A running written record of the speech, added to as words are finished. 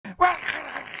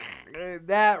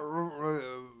that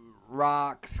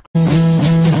rocks.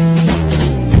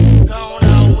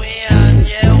 Gonna win,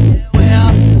 you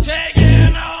will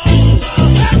taking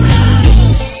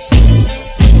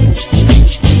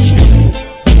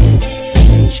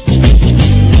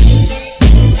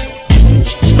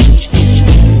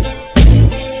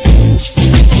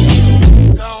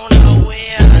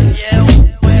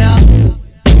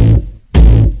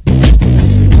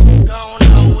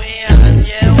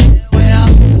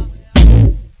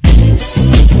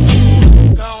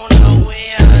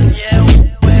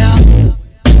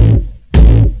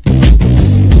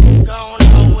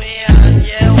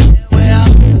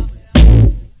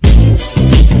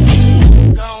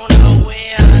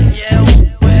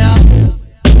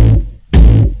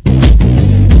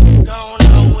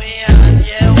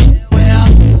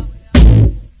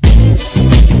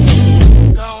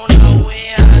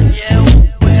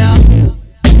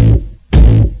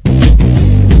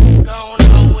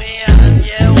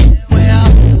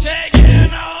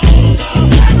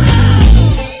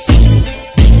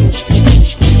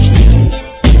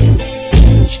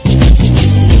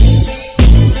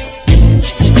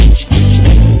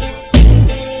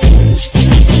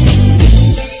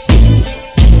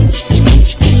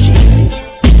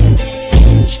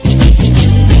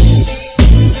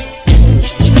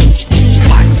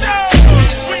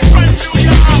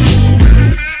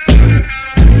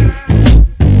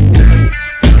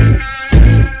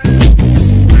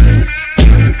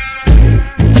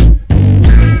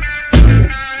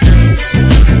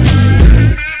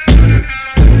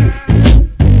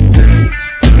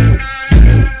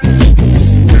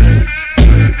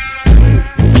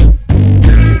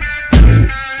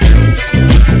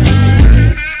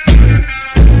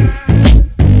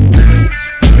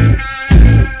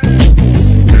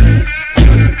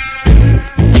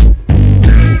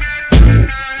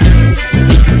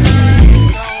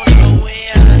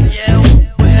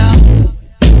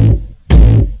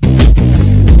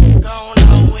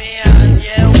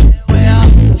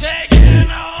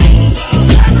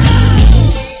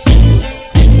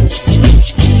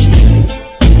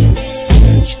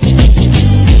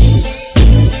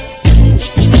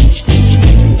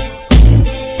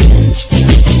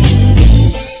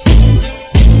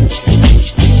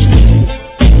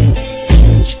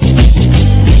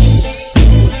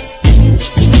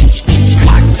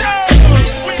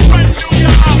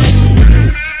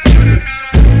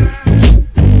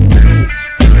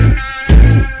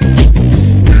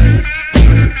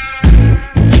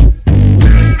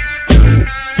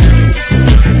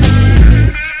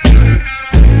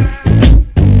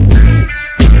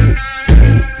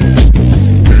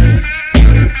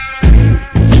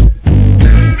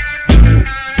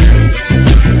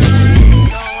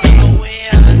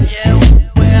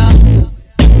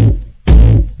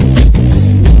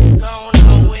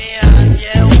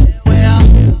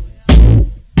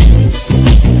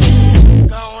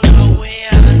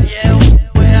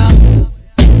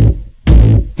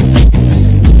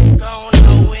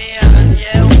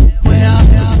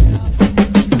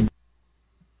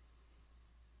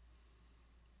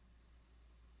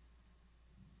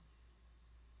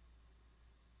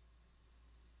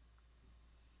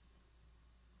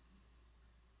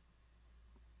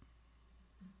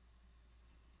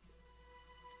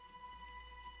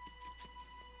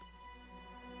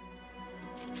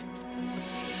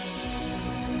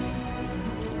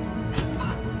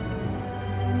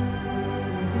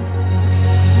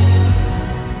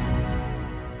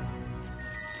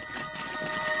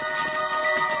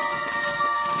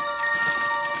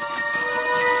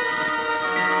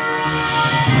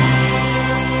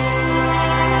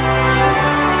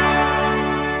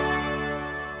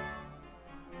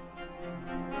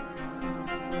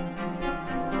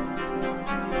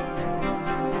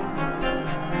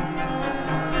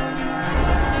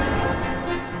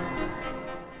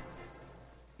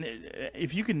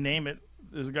If you can name it,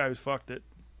 there's a guy who's fucked it.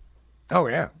 Oh,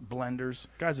 yeah. Blenders.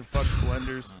 Guys have fucked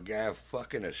blenders. Guy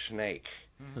fucking a snake.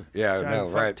 Yeah, Guy no,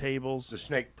 who right. fucked tables. The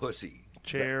snake pussy.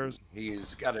 Chairs.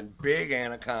 He's got a big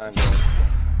anaconda.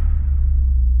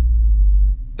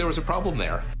 There was a problem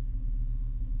there.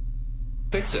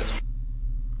 Fix it.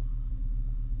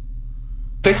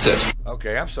 Fix it.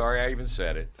 Okay, I'm sorry I even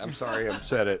said it. I'm sorry I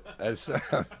said it. That's,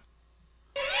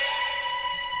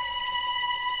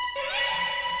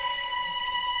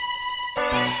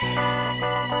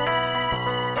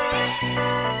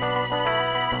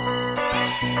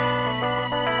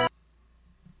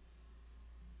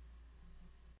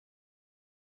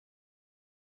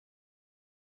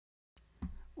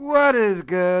 What is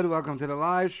good? Welcome to the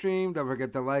live stream. Don't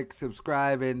forget to like,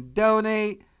 subscribe, and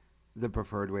donate. the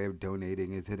preferred way of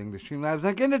donating is hitting the Streamlabs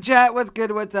link in the chat. What's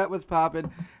good? What's up? What's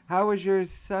poppin'? How was your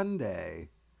Sunday?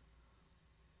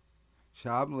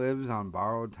 Shab lives on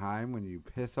borrowed time. When you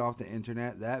piss off the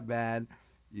internet that bad,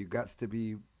 you guts to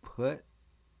be put.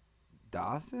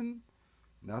 Dawson?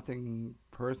 Nothing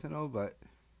personal, but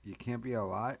you can't be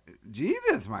alive.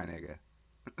 Jesus, my nigga.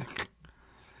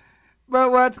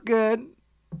 But what's good?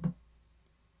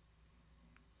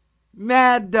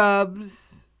 Mad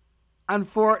dubs on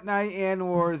Fortnite and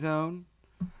Warzone.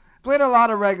 Played a lot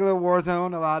of regular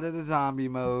Warzone, a lot of the zombie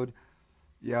mode.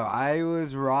 Yo, I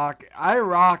rock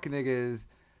niggas.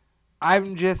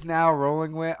 I'm just now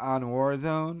rolling with on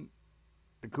Warzone,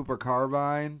 the Cooper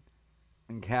Carbine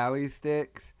and Cali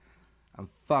sticks. I'm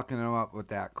fucking them up with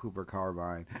that Cooper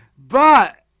Carbine.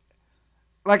 But,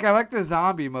 like, I like the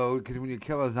zombie mode because when you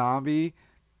kill a zombie,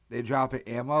 they drop an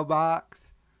ammo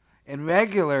box. In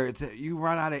regular, you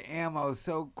run out of ammo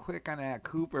so quick on that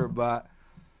Cooper, but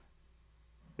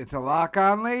it's a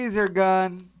lock-on laser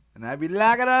gun. And I be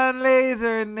locking on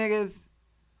laser, niggas.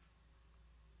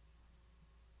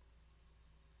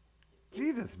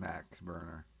 Jesus, Max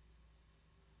Burner.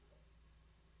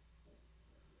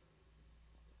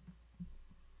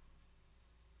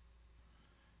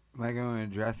 Am I going to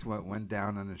address what went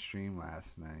down on the stream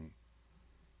last night?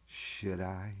 Should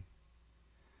I?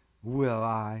 Will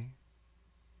I?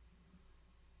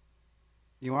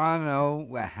 You want to know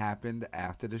what happened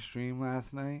after the stream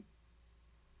last night?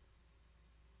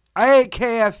 I ate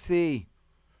KFC.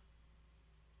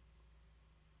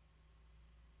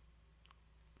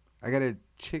 I got a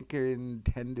chicken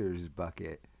tenders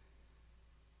bucket.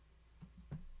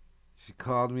 She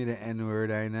called me the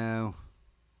N-word, I know.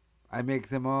 I make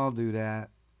them all do that.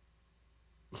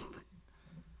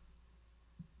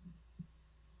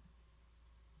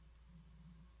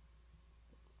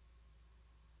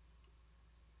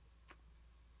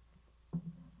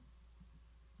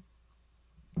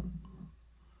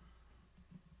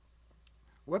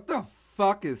 What the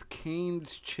fuck is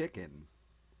Cane's chicken?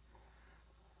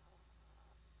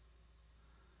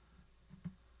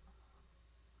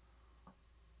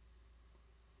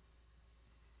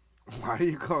 Why do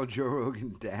you call Joe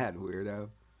Rogan dad, weirdo?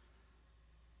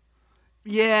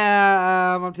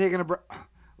 Yeah, I'm taking a break.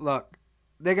 Look,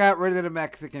 they got rid of the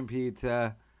Mexican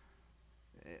pizza.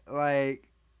 Like,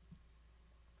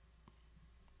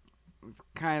 it's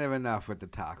kind of enough with the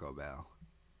Taco Bell.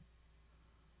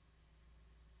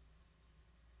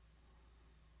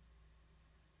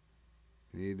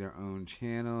 They need their own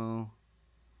channel.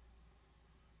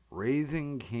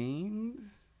 Raising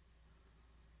Cane's?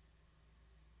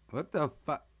 What the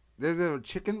fuck? There's a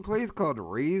chicken place called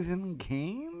Raising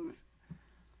Cane's?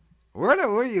 Where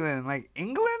were you in? Like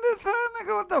England or something?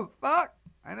 Nigga, what the fuck?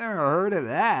 I never heard of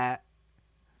that.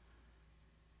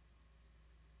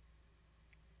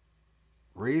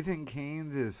 Raising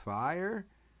Cane's is fire?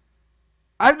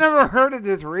 I've never heard of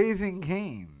this Raising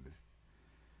Cane's.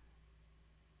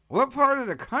 What part of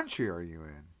the country are you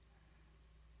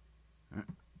in?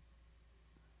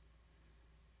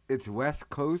 It's West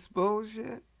Coast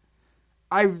bullshit?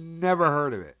 I've never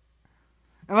heard of it.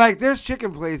 And like, there's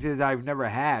chicken places I've never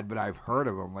had, but I've heard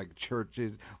of them, like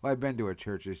Church's. Well, I've been to a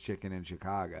Church's Chicken in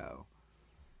Chicago.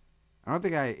 I don't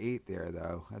think I ate there,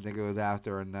 though. I think it was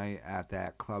after a night at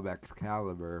that Club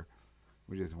Excalibur.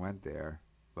 We just went there.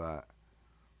 But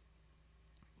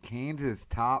Cane's is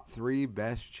top 3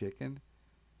 best chicken.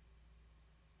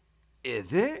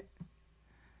 Is it?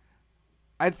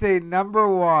 I'd say number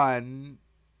 1,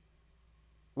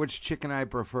 which chicken I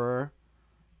prefer,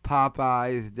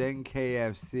 Popeyes, then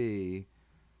KFC,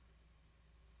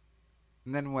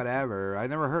 and then whatever. I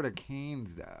never heard of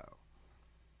Cane's, though.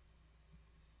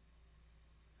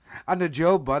 On the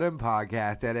Joe Budden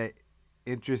podcast, had an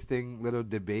interesting little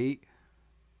debate,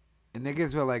 and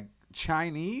niggas were like,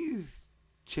 Chinese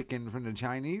chicken from the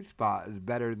Chinese spot is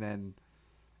better than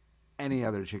any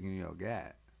other chicken you'll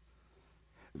get.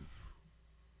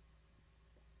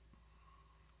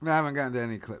 I haven't gotten to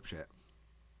any clips yet.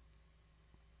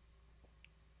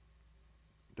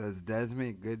 Does Des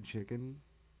make good chicken?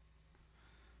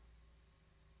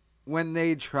 When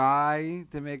they try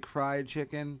to make fried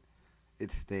chicken,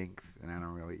 it stinks, and I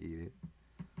don't really eat it.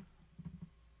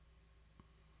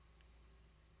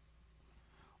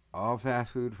 All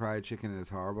fast food fried chicken is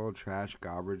horrible, trash,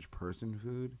 garbage, person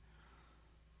food.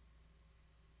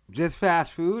 Just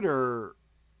fast food or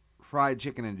fried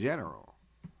chicken in general?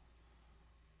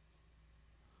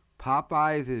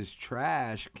 Popeyes is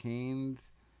trash.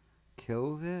 Cane's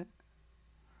kills it.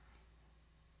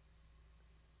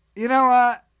 You know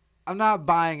what? I'm not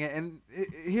buying it. And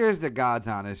here's the God's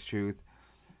honest truth.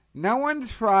 No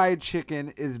one's fried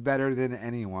chicken is better than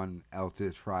anyone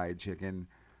else's fried chicken.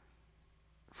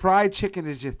 Fried chicken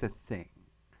is just a thing.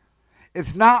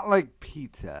 It's not like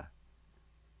pizza.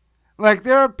 Like,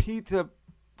 there are pizza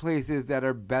places that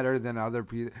are better than other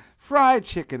pizza. Fried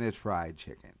chicken is fried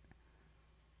chicken.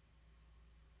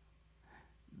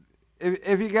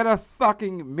 If you get a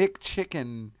fucking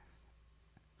McChicken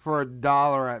for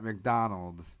 $1 at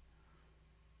McDonald's,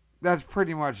 that's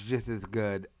pretty much just as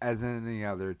good as any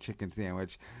other chicken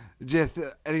sandwich. Just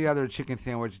any other chicken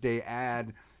sandwich, they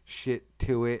add shit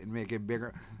to it and make it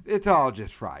bigger. It's all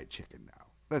just fried chicken now.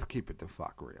 Let's keep it the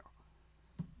fuck real.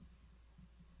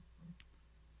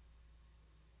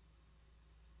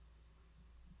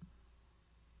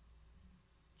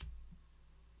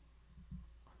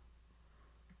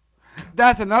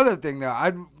 That's another thing, though.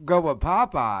 I'd go with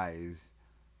Popeyes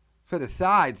for the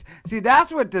sides. See,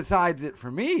 that's what decides it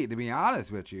for me, to be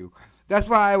honest with you. That's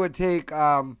why I would take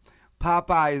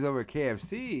Popeyes over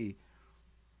KFC.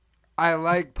 I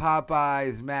like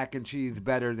Popeyes mac and cheese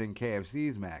better than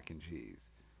KFC's mac and cheese.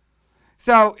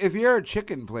 So if you're a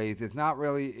chicken place, it's not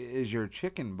really is your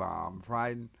chicken bomb.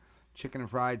 Fried chicken and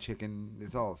fried chicken,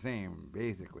 it's all the same,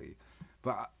 basically.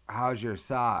 But how's your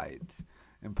sides?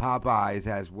 And Popeyes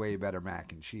has way better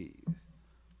mac and cheese.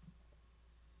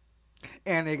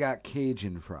 And they got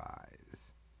Cajun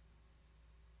fries.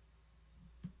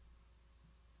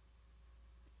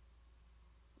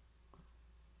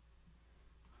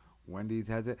 Wendy's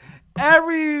has it.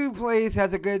 Every place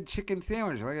has a good chicken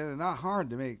sandwich. Like, it's not hard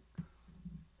to make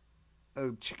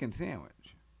a chicken sandwich.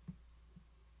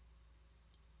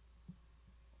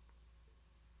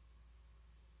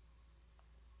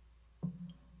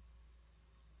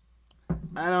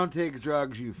 I don't take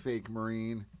drugs, you fake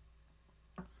Marine.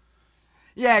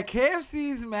 Yeah,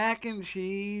 KFC's mac and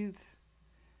cheese.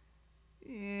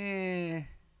 Yeah.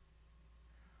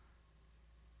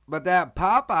 But that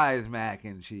Popeyes mac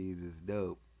and cheese is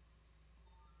dope.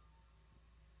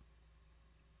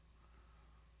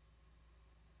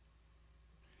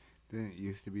 Didn't it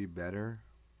used to be better?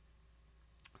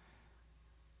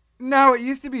 No, it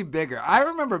used to be bigger. I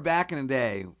remember back in the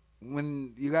day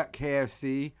when you got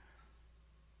KFC,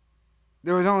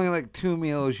 there was only like 2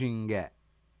 meals you can get.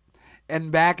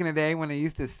 And back in the day when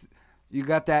you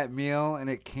got that meal and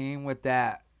it came with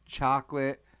that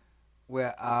chocolate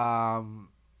with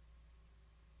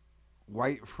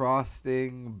white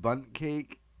frosting bundt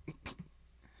cake.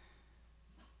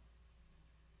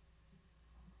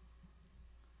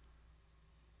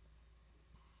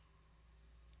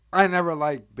 I never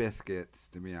liked biscuits,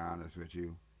 to be honest with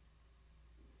you.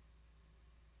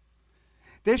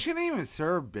 They shouldn't even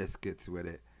serve biscuits with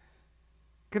it.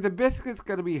 Because the biscuit's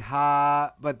going to be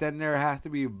hot, but then there has to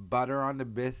be butter on the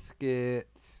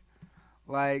biscuits.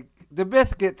 Like, the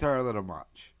biscuits are a little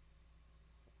much.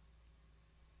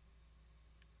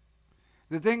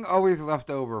 The thing always left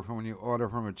over from when you order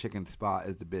from a chicken spot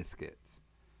is the biscuits.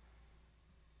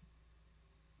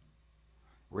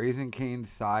 Raisin Cane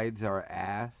sides are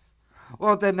ass.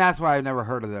 Well, then that's why I've never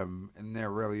heard of them, and they're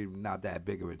really not that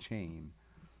big of a chain.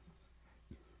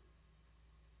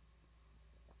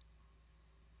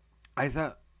 I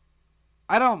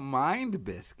don't mind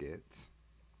biscuits.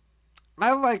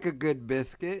 I like a good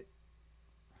biscuit.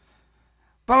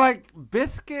 But, like,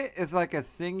 biscuit is like a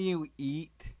thing you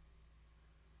eat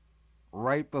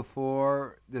right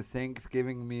before the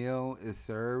Thanksgiving meal is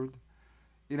served.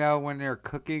 You know, when they're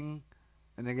cooking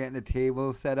and they're getting the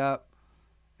table set up,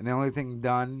 and the only thing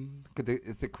done, because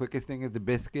it's the quickest thing, is the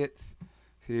biscuits.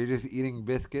 So you're just eating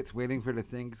biscuits, waiting for the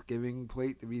Thanksgiving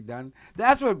plate to be done.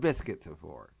 That's what biscuits are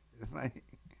for. It's like,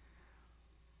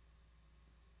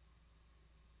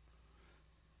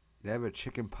 they have a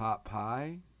chicken pot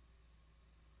pie.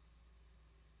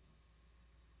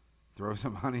 Throw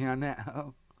some honey on that.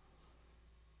 Oh.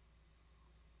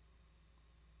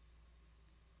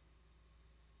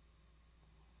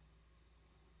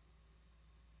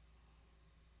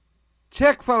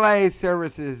 Chick-fil-A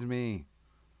services me.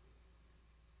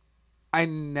 I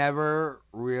never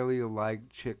really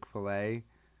liked Chick-fil-A.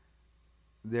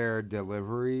 Their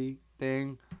delivery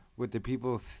thing with the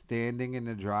people standing in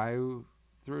the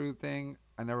drive-through thing.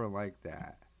 I never liked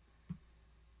that.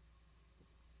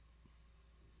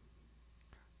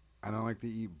 I don't like to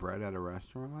eat bread at a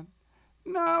restaurant.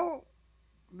 No.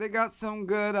 They got some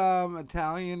good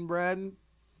Italian bread.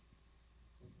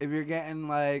 If you're getting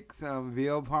like some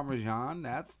veal parmesan,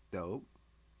 that's dope.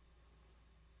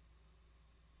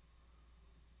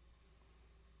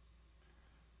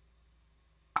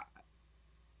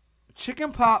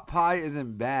 Chicken pot pie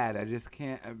isn't bad. I just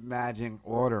can't imagine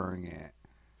ordering it.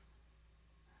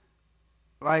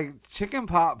 Like, chicken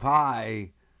pot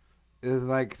pie is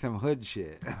like some hood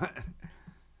shit.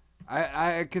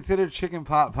 I consider chicken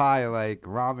pot pie like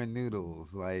ramen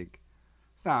noodles. Like,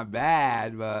 it's not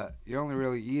bad, but you're only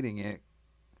really eating it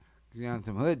 'cause you're on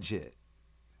some hood shit.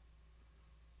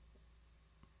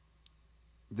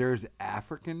 There's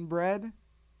African bread.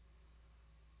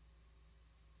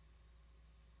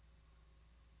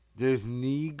 There's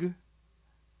Neeg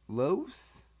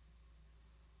loaves.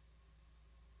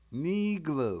 Neeg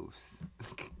loaves.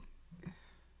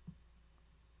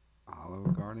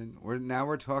 Olive Garden.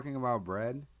 We're talking about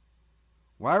bread.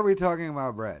 Why are we talking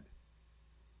about bread?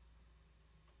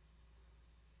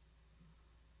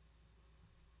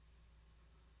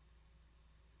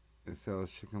 It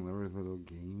sells chicken livers, a little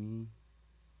gamey.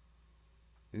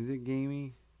 Is it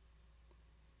gamey?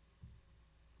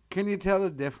 Can you tell the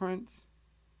difference?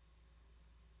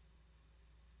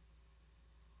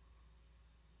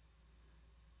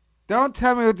 Don't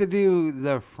tell me what to do,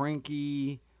 the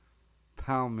Frankie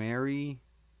Palmieri.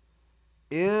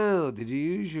 Ew, did you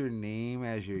use your name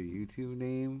as your YouTube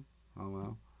name? Oh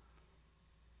well.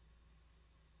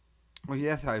 Well,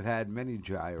 yes, I've had many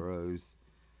gyros.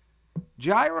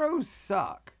 Gyros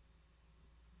suck.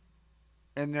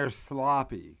 And they're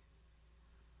sloppy.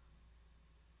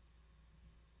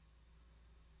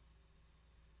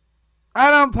 I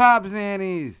don't pop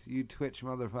Xannies, you Twitch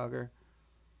motherfucker.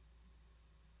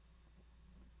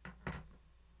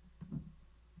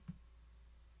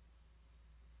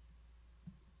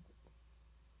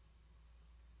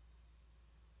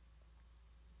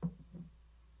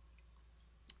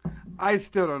 I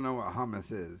still don't know what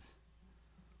hummus is.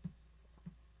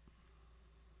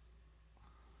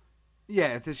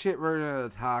 Yeah, it's a shit version of a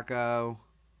taco.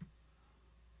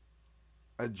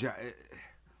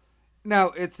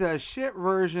 No, it's a shit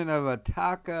version of a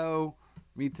taco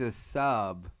meets a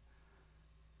sub.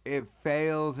 It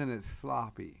fails and it's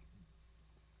sloppy.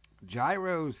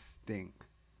 Gyros stink.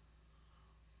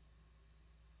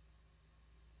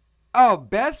 Oh,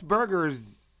 best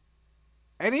burgers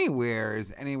anywhere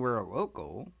is anywhere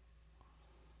local.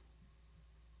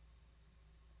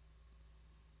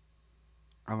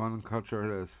 I'm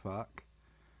uncultured as fuck.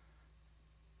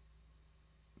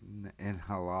 In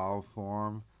halal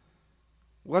form.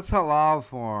 What's halal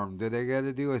form? Do they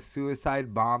gotta do a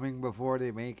suicide bombing before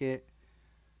they make it?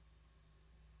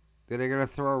 Do they gotta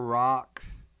throw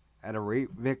rocks at a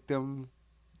rape victim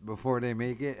before they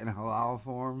make it in halal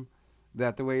form?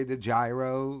 That the way the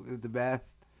gyro is the best?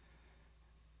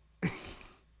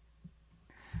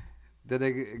 Do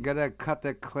they gotta cut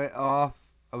the clit off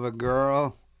of a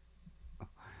girl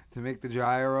to make the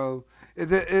gyro? Is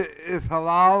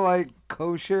halal like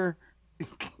kosher?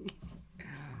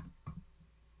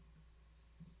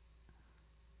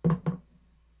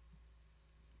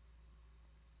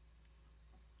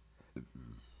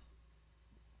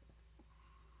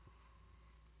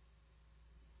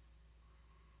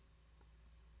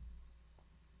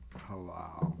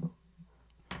 Halal.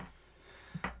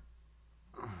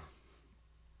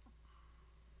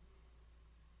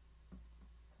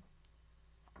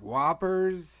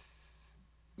 Whoppers.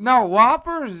 No,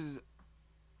 Whoppers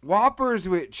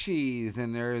with cheese,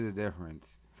 and there is a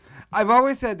difference. I've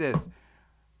always said this.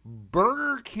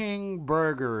 Burger King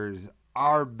burgers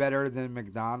are better than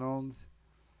McDonald's.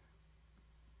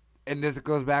 And this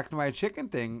goes back to my chicken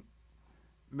thing.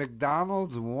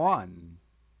 McDonald's won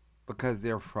because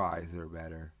their fries are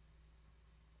better.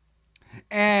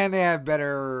 And they have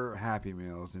better Happy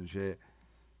Meals and shit.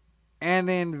 And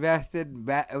they invested,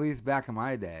 at least back in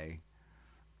my day,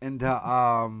 into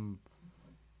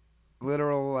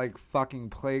literal like fucking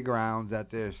playgrounds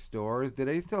at their stores. Do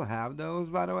they still have those,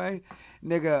 by the way?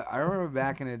 Nigga, I remember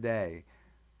back in the day,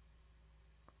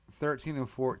 13 and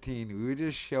 14, we would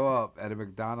just show up at a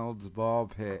McDonald's ball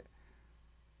pit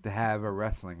to have a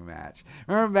wrestling match.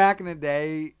 Remember back in the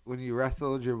day when you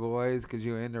wrestled your boys because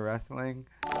you were into wrestling?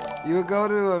 You would go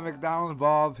to a McDonald's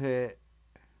ball pit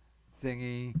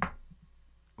thingy,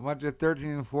 a bunch of 13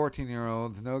 and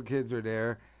 14-year-olds, no kids were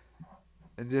there,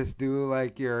 and just do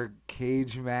like your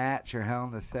cage match or Hell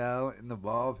in a Cell in the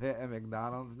ball pit at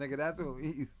McDonald's. Nigga, that's what we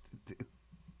used to do.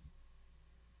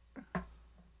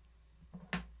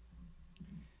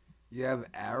 You have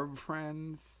Arab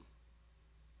friends?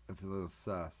 That's a little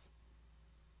sus.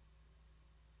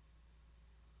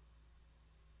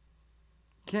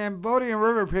 Cambodian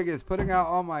River Pig is putting out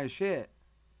all my shit.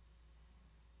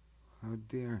 How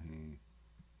dare he?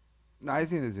 No, I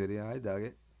seen this video. I dug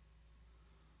it.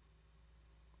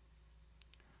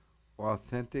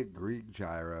 Authentic Greek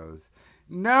gyros.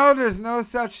 No, there's no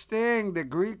such thing. The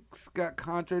Greeks got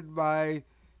conquered by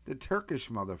the Turkish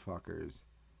motherfuckers.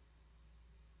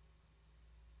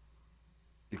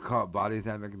 You caught bodies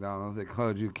at McDonald's. They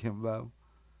called you Kimbo.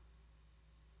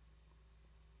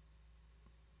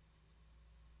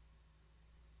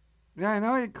 Yeah, I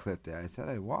know you clipped it. I said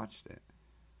I watched it.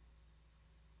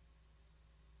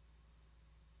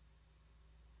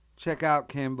 Check out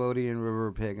Cambodian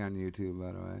River Pig on YouTube,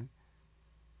 by the way.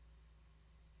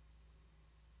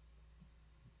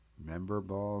 Member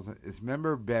balls. It's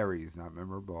member berries, not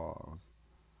member balls.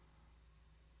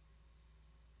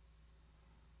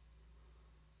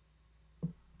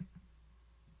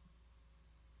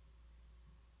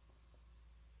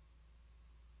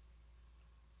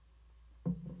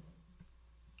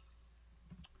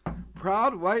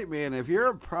 Proud white man. If you're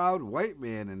a proud white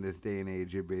man in this day and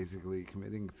age, you're basically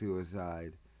committing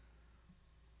suicide.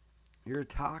 You're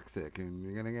toxic and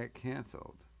you're gonna get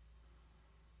canceled.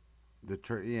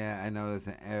 Yeah, I know there's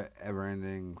an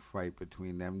ever-ending fight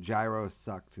between them. Gyro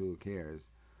sucked. Who cares?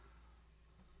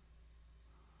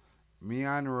 Me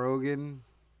on Rogan,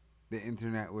 the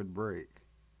internet would break.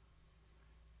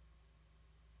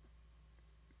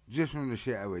 Just from the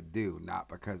shit I would do, not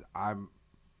because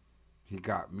he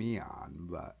got me on,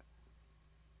 but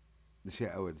the shit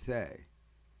I would say.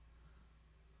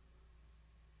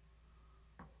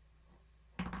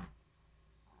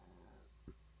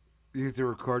 You used to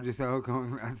record yourself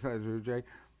going outside the Jay.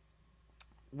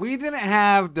 We didn't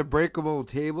have the breakable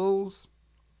tables,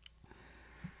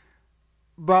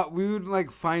 but we would like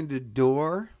find a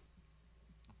door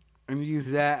and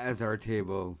use that as our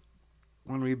table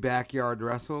when we backyard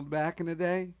wrestled back in the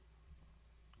day.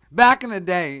 Back in the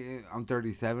day, I'm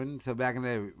 37, so back in the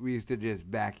day, we used to just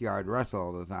backyard wrestle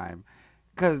all the time.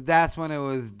 Because that's when it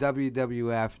was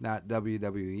WWF, not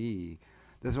WWE.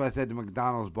 That's why I said the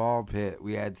McDonald's ball pit,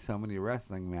 we had so many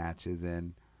wrestling matches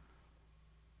in.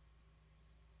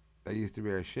 That used to be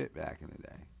our shit back in the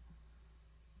day.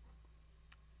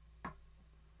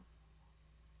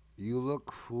 You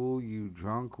look fool, you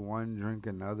drunk one drink,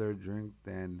 another drink,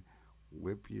 then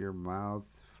whip your mouth,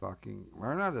 fucking.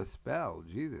 Learn how to spell,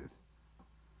 Jesus.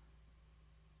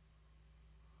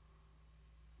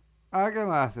 I can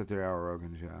last a 3-hour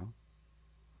Rogan show.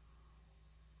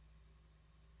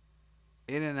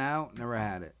 In and Out, never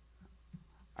had it.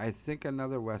 I think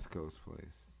another West Coast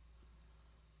place.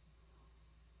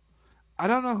 I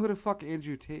don't know who the fuck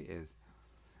Andrew Tate is.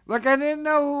 Like, I didn't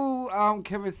know who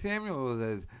Kevin Samuels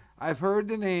is. I've heard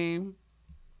the name.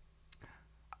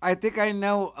 I think I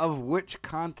know of which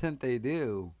content they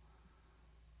do.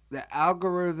 The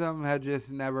algorithm had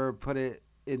just never put it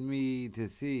in me to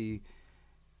see.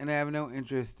 And I have no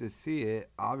interest to see it,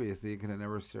 obviously, because I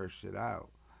never searched it out.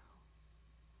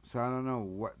 So I don't know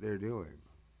what they're doing.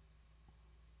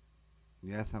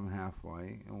 Yes, I'm half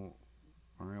white.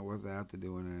 Alright, what's that have to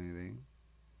do with anything?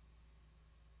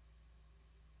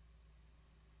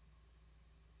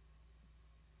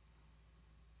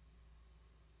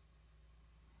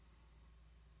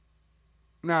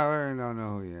 No, I really don't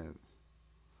know who he is.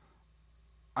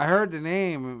 I heard the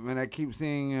name, and I keep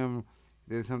seeing him.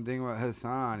 There's something about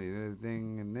Hassan. He did a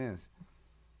thing in this.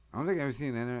 I don't think I've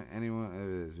seen any one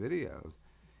of his videos.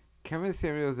 Kevin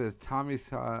Samuels says Tommy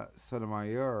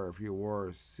Sotomayor if you wore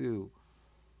a suit.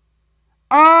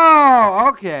 Oh,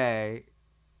 okay.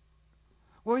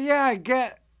 Well, yeah,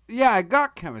 I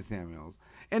got Kevin Samuels.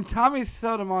 And Tommy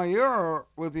Sotomayor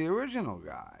was the original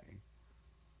guy.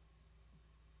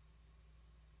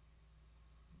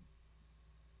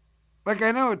 Like,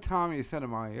 I know what Tommy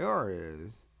Sotomayor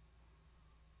is.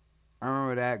 I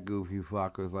remember that goofy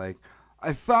fuck was like,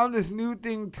 I found this new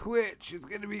thing, Twitch. It's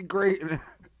going to be great.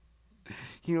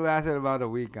 He lasted about a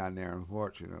week on there,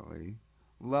 unfortunately.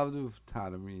 Loved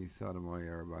Tommy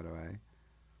Sotomayor, by the way.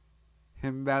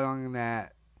 Him battling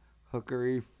that hooker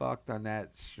he fucked on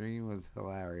that stream was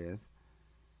hilarious.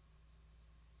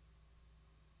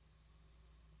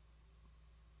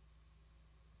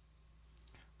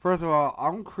 First of all,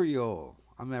 I'm Creole.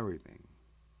 I'm everything.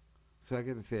 So I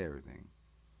get to say everything.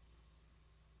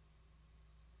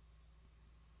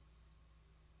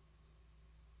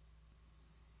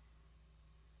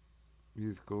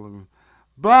 He's cool.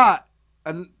 But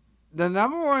the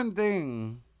number one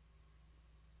thing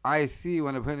I see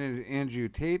when I put in the Andrew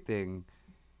Tate thing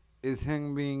is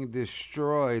him being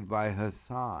destroyed by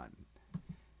Hassan.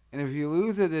 And if you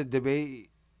lose at a debate,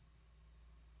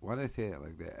 why did I say it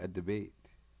like that? A debate.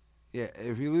 Yeah,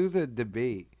 if you lose a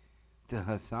debate to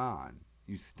Hassan,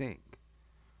 you stink.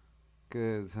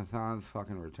 Because Hassan's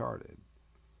fucking retarded.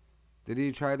 Did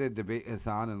he try to debate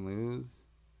Hassan and lose?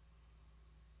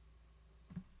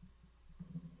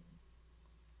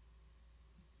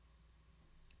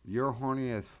 You're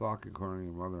horny as fuck according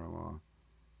to your mother-in-law.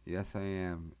 Yes, I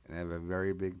am. And I have a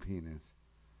very big penis.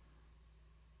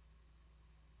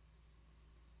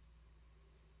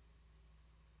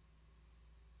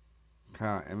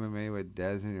 Kyle, MMA with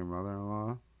Dez and your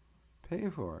mother-in-law? Pay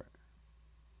for it.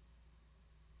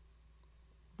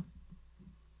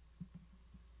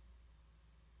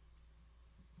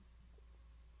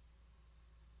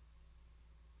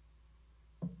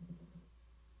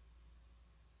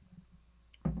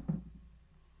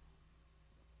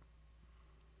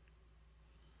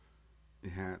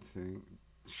 Yeah, see,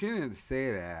 she didn't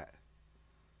say that.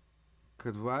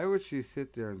 Because why would she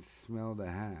sit there and smell the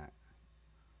hat?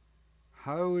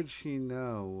 How would she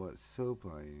know what soap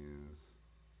I use?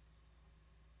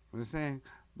 I'm saying,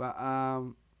 but,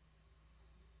 I'm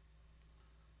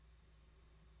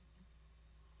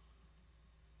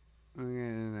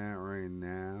getting that right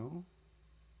now.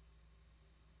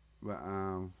 But,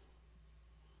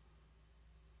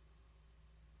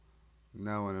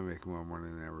 no one to make more money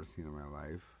than I've ever seen in my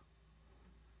life.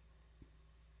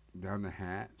 Down the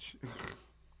hatch.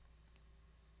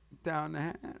 Down the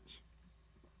hatch.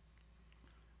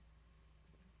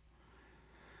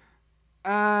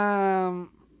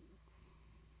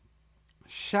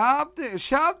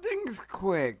 Shopping's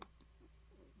quick.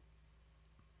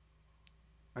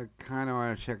 I kind of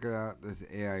want to check it out, this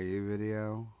AIU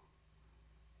video.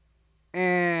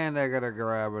 And I gotta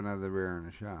grab another beer and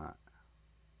a shot.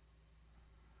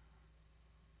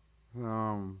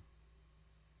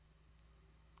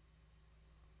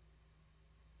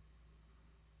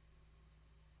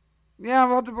 Yeah,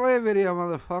 I'm about to play a video,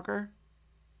 motherfucker.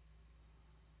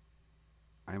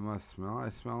 I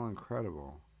smell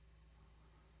incredible.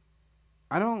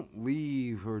 I don't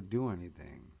leave or do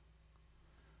anything.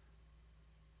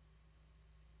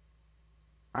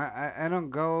 I don't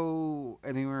go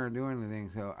anywhere or do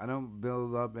anything, so I don't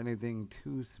build up anything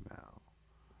to smell.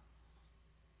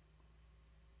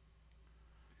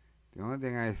 The only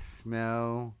thing I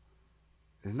smell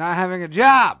is not having a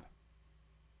job.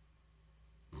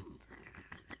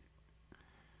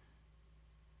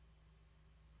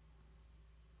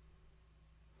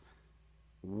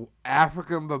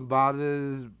 African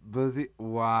Bambata's Buzzy.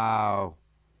 Wow.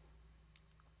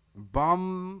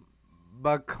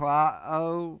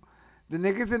 Baclao. The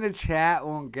niggas in the chat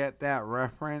won't get that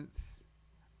reference.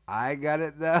 I got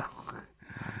it though.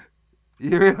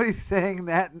 You really saying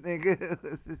that,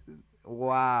 nigga?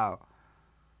 Wow.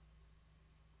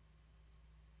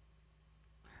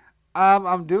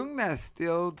 I'm doing that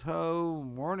Steel Toe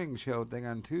morning show thing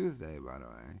on Tuesday, by the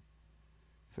way.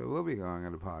 So we'll be going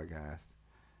on the podcast.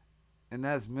 And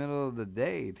that's middle of the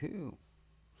day, too.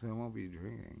 So I won't be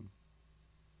drinking.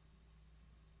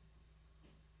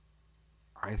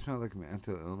 I smell like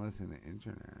mental illness and the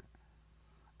internet.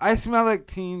 I smell like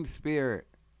teen spirit.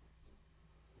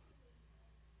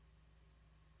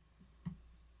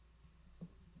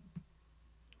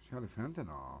 Shot of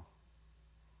fentanyl.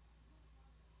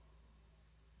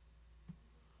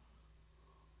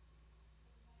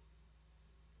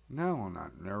 No, I'm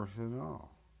not nervous at all.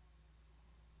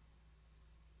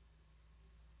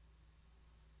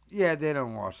 Yeah, they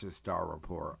don't watch the Star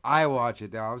Report. I watch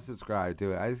it though. I'm subscribed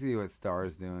to it. I see what Star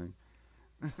is doing.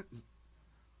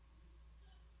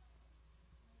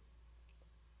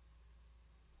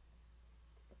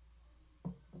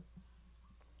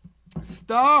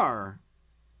 Star.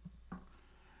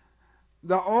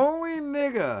 The only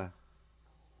nigga.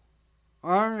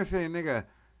 I'm gonna say nigga.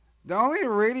 The only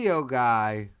radio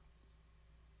guy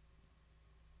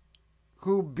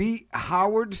who beat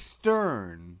Howard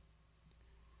Stern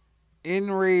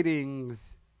in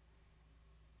ratings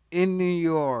in New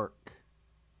York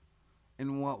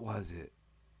in what was it?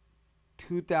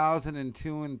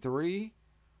 2002 and 3?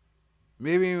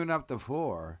 Maybe even up to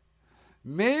 4.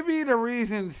 Maybe the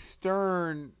reason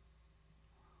Stern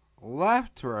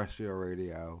left terrestrial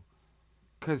radio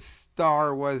because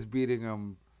Star was beating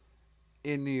him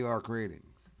in New York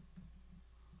ratings.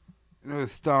 And it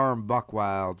was Star and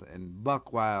Buckwild,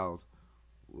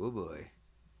 oh boy.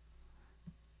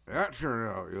 That turned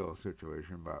out a real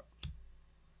situation, but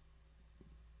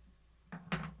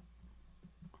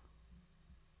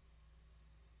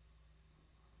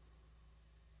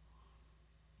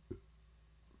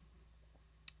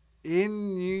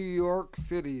in New York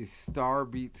City, Star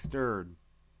beat Stern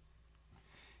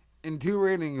in 2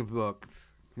 ratings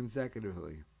books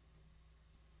consecutively.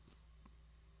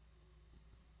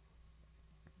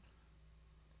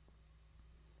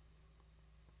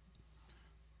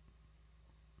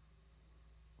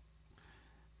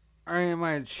 Alright, in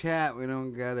my chat, we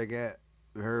don't gotta get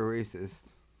very racist.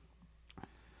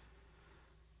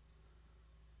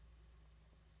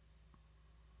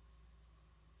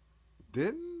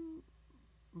 Didn't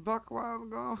Buckwild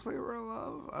go on Flavor of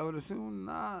Love? I would assume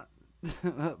not.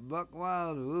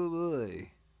 Buckwild, oh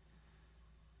boy.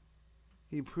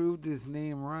 He proved his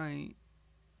name right.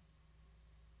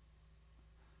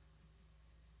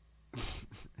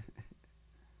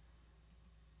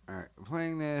 Alright,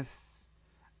 playing this.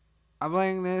 I'm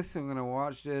playing this. I'm gonna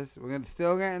watch this. We're gonna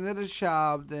still get into the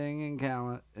Shab thing and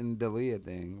Khaled and Dalia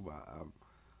thing, but I'm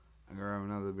gonna grab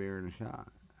another beer and a shot.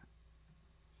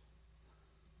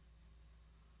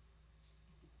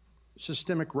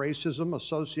 Systemic racism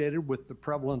associated with the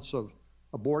prevalence of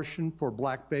abortion for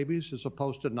black babies as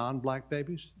opposed to non-black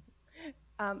babies?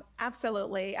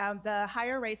 Absolutely. The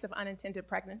higher rates of unintended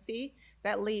pregnancy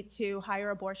that lead to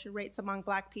higher abortion rates among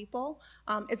Black people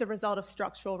is a result of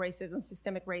structural racism,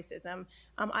 systemic racism.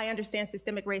 I understand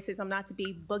systemic racism not to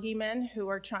be boogeymen who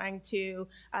are trying to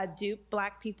dupe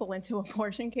Black people into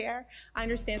abortion care. I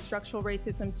understand structural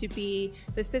racism to be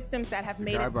the systems that have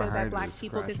made it so that Black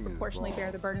people disproportionately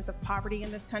bear the burdens of poverty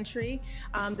in this country,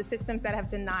 the systems that have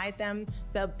denied them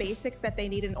the basics that they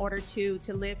need in order to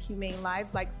live humane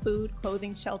lives like food,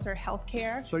 clothing, shelter, health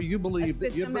care. So you believe a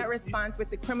system that responds with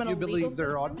the criminal legal system.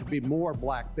 There ought to be more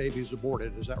black babies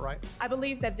aborted, is that right? I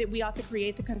believe that we ought to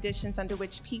create the conditions under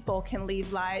which people can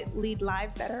lead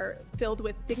lives that are filled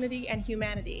with dignity and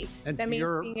humanity. And that means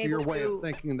your way of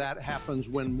thinking that happens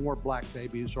when more black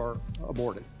babies are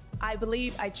aborted. I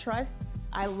believe, I trust,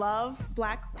 I love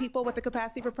Black people with the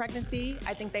capacity for pregnancy.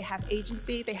 I think they have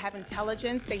agency, they have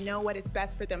intelligence, they know what is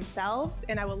best for themselves,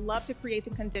 and I would love to create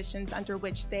the conditions under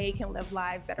which they can live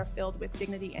lives that are filled with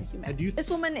dignity and humanity.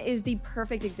 This woman is the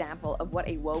perfect example of what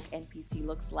a woke NPC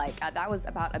looks like. That was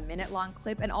about a minute-long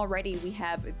clip, and already we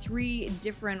have 3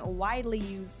 different widely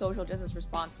used social justice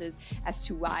responses as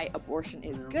to why abortion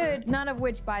is good, none of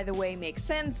which, by the way, make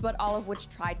sense, but all of which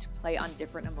try to play on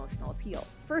different emotional appeals.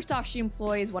 First off, she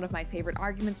employs one of my favorite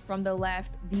arguments from the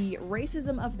left, the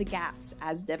racism of the gaps,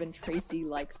 as Devin Tracy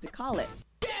likes to call it.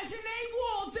 There's an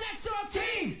A-wall, that's our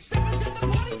team. Step into the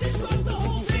party, disrupt the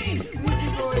whole scene.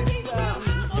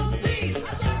 I'm on beat. I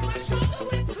love my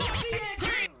shoulder with coffee and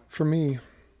cream. For me,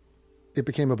 it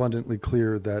became abundantly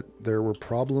clear that there were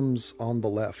problems on the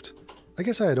left. I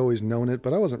guess I had always known it,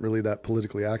 but I wasn't really that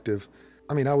politically active.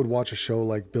 I mean, I would watch a show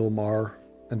like Bill Maher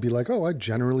and be like, oh, I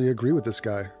generally agree with this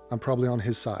guy. I'm probably on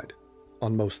his side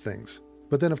on most things.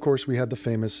 But then, of course, we had the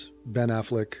famous Ben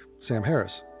Affleck, Sam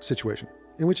Harris situation,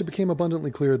 in which it became abundantly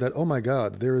clear that, oh my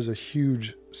God, there is a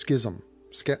huge schism.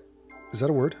 Is that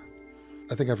a word?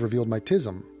 I think I've revealed my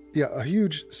tism. Yeah, a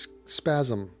huge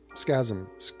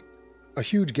a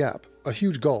huge gap, a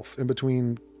huge gulf in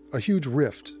between, a huge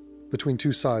rift between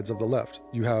 2 sides of the left.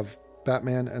 You have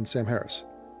Batman and Sam Harris.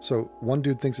 So one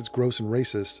dude thinks it's gross and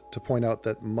racist to point out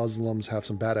that Muslims have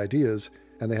some bad ideas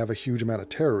and they have a huge amount of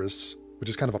terrorists, which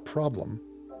is kind of a problem.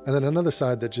 And then another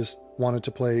side that just wanted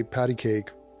to play patty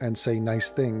cake and say nice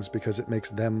things because it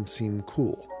makes them seem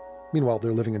cool. Meanwhile,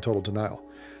 they're living in total denial.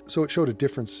 So it showed a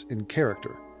difference in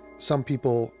character. Some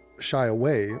people shy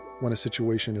away when a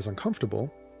situation is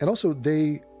uncomfortable, and also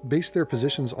they base their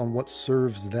positions on what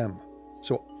serves them.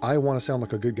 So I want to sound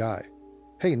like a good guy.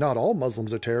 Hey, not all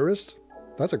Muslims are terrorists.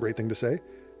 That's a great thing to say.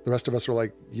 The rest of us are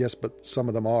like, yes, but some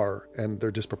of them are, and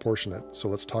they're disproportionate. So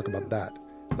let's talk about that.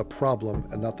 The problem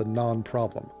and not the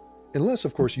non-problem. Unless,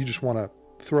 of course, you just want to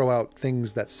throw out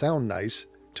things that sound nice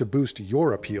to boost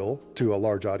your appeal to a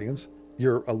large audience.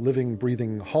 You're a living,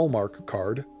 breathing Hallmark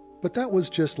card. But that was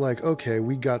just like, okay,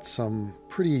 we got some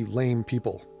pretty lame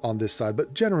people on this side,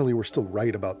 but generally we're still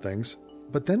right about things.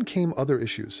 But then came other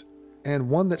issues. And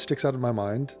one that sticks out in my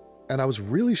mind, and I was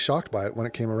really shocked by it when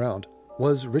it came around,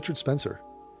 was Richard Spencer.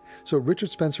 So Richard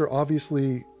Spencer,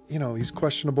 obviously, he's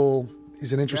questionable.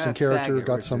 He's an interesting character,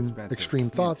 got some extreme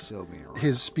thoughts.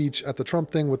 His speech at the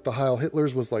Trump thing with the Heil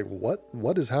Hitlers was like,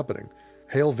 what is happening?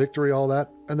 Hail victory, all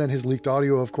that. And then his leaked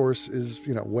audio, of course, is,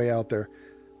 way out there.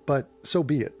 But so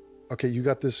be it. Okay, you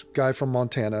got this guy from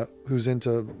Montana who's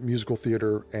into musical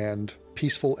theater and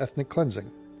peaceful ethnic cleansing.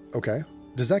 Okay,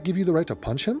 does that give you the right to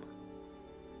punch him?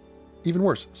 Even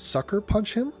worse, sucker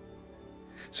punch him?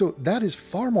 So that is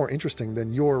far more interesting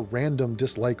than your random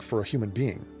dislike for a human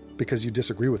being because you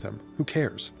disagree with him. Who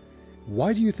cares?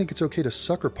 Why do you think it's okay to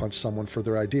sucker punch someone for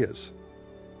their ideas?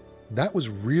 That was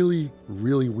really,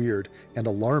 really weird and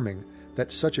alarming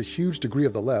that such a huge degree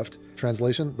of the left,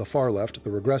 translation, the far left, the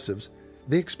regressives,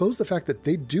 they expose the fact that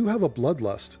they do have a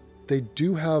bloodlust. They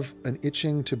do have an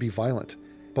itching to be violent.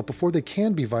 But before they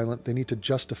can be violent, they need to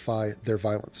justify their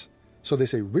violence. So they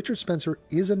say, Richard Spencer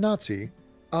is a Nazi.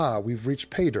 We've reached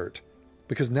pay dirt.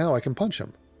 Because now I can punch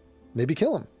him. Maybe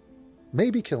kill him.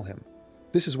 Maybe kill him.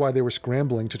 This is why they were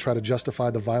scrambling to try to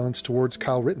justify the violence towards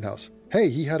Kyle Rittenhouse.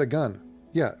 Hey, he had a gun.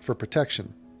 Yeah, for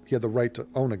protection. He had the right to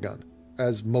own a gun,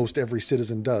 as most every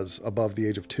citizen does above the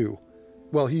age of 2.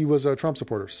 Well, he was a Trump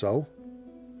supporter, so?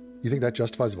 You think that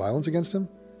justifies violence against him?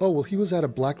 Oh, well, he was at a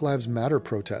Black Lives Matter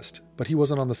protest, but he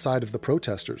wasn't on the side of the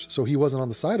protesters, so he wasn't on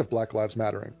the side of Black Lives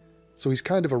Mattering. So he's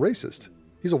kind of a racist.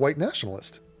 He's a white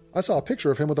nationalist. I saw a picture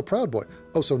of him with a Proud Boy.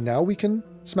 Oh, so now we can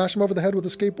smash him over the head with a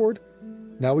skateboard?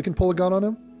 Now we can pull a gun on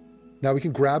him? Now we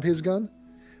can grab his gun?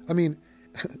 I mean,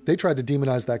 they tried to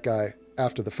demonize that guy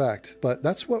after the fact, but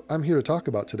that's what I'm here to talk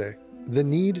about today. The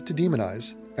need to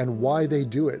demonize and why they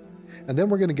do it. And then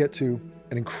we're going to get to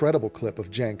an incredible clip of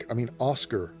Cenk. I mean,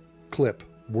 Oscar clip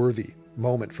worthy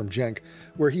moment from Cenk,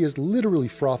 where he is literally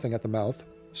frothing at the mouth,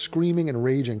 screaming and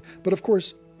raging. But of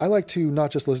course, I like to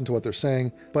not just listen to what they're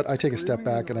saying, but I take a step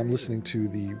back and I'm listening to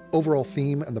the overall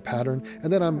theme and the pattern,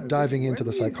 and then I'm diving into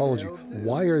the psychology.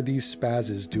 Why are these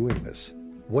spazzes doing this?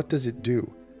 What does it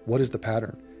do? What is the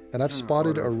pattern? And I've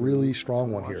spotted a really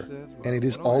strong one here, and it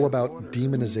is all about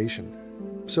demonization.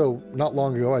 So, not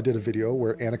long ago, I did a video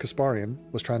where Anna Kasparian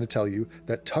was trying to tell you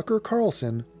that Tucker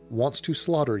Carlson wants to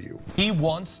slaughter you. He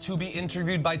wants to be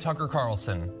interviewed by Tucker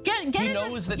Carlson. He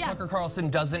knows that Tucker Carlson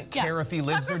doesn't care if he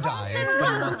lives or dies,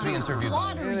 but he wants to be interviewed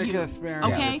by him.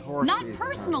 Okay? Not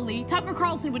personally, Tucker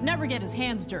Carlson would never get his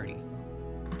hands dirty.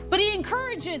 But he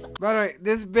encourages... By the way,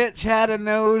 this bitch had a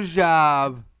nose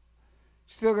job.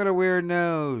 Still got a weird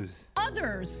nose.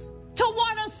 ...others to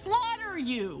want to slaughter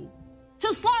you.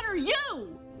 To slaughter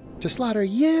you. To slaughter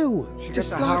you. To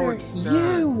slaughter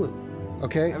you.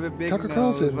 Okay, Tucker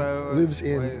Carlson lives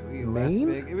in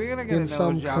Maine in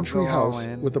some country house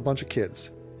with a bunch of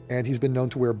kids, and he's been known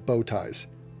to wear bow ties.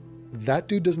 That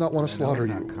dude does not want to slaughter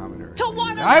you.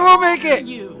 I will make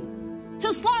it.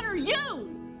 To slaughter you.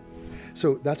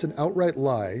 So that's an outright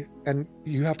lie, and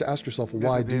you have to ask yourself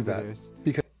why do that?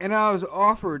 And I was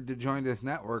offered to join this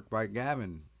network by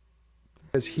Gavin.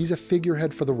 Because he's a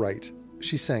figurehead for the right.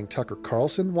 She's saying Tucker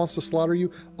Carlson wants to slaughter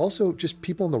you. Also, just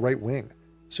people in the right wing.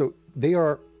 So they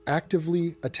are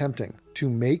actively attempting to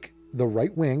make the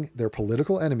right wing, their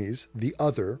political enemies, the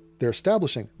other. They're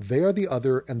establishing they are the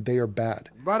other and they are bad.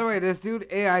 By the way, this dude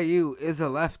AIU is a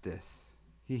leftist.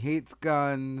 He hates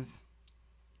guns.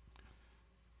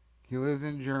 He lives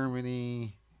in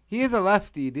Germany. He is a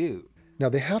lefty dude. Now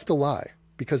they have to lie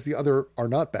because the other are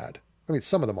not bad. I mean,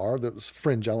 some of them are. There's a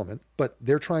fringe element, but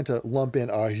they're trying to lump in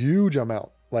a huge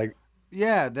amount. Like,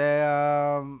 yeah, they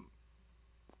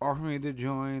offered me to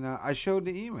join. I showed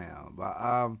the email,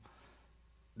 but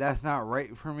that's not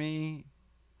right for me.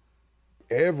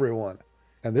 Everyone.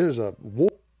 And there's a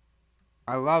war.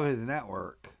 I love his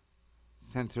network,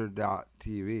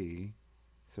 Censored.tv.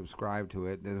 Subscribe to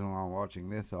it. There's no one watching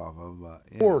this off of. But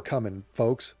yeah. War coming,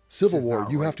 folks. Civil war.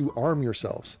 You have to arm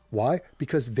yourselves. Why?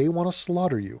 Because they want to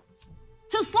slaughter you.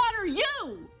 To slaughter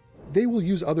you. They will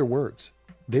use other words.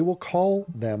 They will call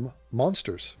them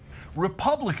monsters.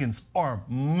 Republicans are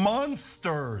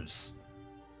monsters.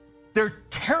 They're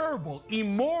terrible,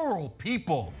 immoral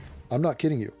people. I'm not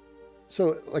kidding you.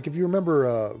 So, like, if you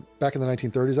remember back in the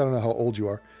 1930s, I don't know how old you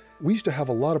are, we used to have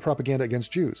a lot of propaganda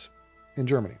against Jews in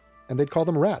Germany. And they'd call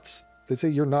them rats. They'd say,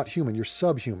 you're not human, you're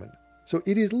subhuman. So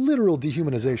it is literal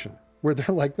dehumanization, where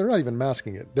they're like, they're not even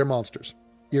masking it. They're monsters.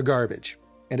 You're garbage.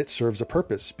 And it serves a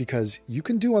purpose because you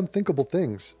can do unthinkable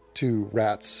things to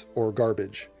rats or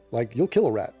garbage. Like, you'll kill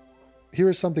a rat. Here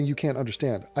is something you can't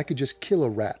understand. I could just kill a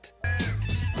rat.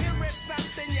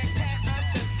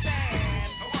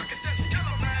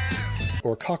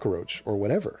 Or a cockroach, or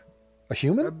whatever. A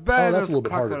human? Oh, that's a little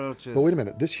bit harder. But wait a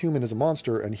minute, this human is a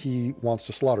monster and he wants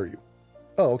to slaughter you.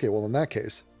 Oh, okay, well in that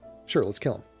case, sure, let's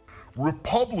kill him.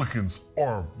 Republicans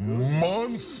are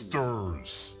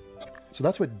monsters. So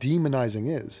that's what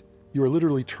demonizing is. You are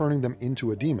literally turning them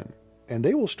into a demon. And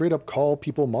they will straight up call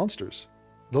people monsters.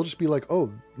 They'll just be like,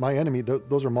 oh, my enemy,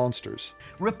 those are monsters.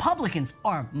 Republicans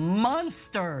are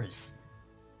monsters.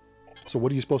 So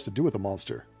what are you supposed to do with a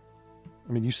monster?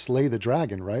 I mean, you slay the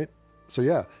dragon, right? So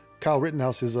yeah, Kyle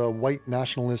Rittenhouse is a white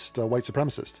nationalist, white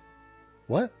supremacist.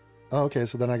 What? Oh, okay,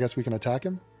 so then I guess we can attack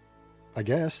him? I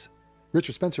guess.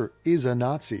 Richard Spencer is a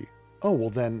Nazi. Oh, well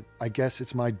then, I guess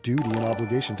it's my duty and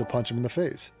obligation to punch him in the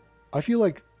face. I feel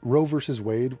like Roe versus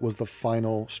Wade was the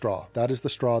final straw. That is the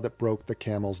straw that broke the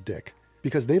camel's dick.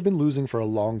 Because they've been losing for a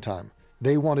long time.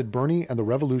 They wanted Bernie and the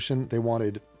revolution. They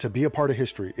wanted to be a part of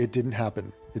history. It didn't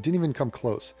happen. It didn't even come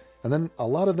close. And then a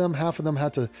lot of them, half of them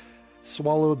had to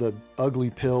swallow the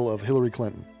ugly pill of Hillary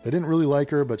Clinton. They didn't really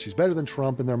like her, but she's better than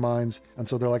Trump in their minds. And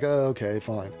so they're like, oh, okay,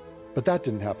 fine. But that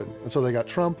didn't happen. And so they got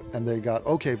Trump and they got,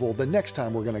 okay, well, the next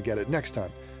time we're going to get it, next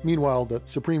time. Meanwhile, the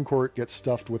Supreme Court gets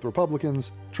stuffed with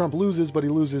Republicans. Trump loses, but he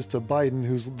loses to Biden,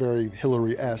 who's very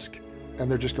Hillary-esque. And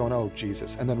they're just going, oh,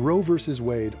 Jesus. And then Roe versus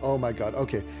Wade, oh my God,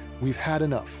 okay, we've had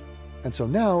enough. And so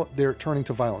now they're turning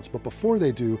to violence. But before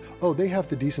they do, they have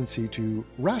the decency to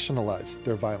rationalize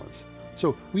their violence.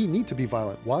 So we need to be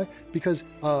violent. Why? Because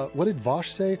what did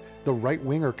Vosh say? The right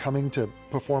wing are coming to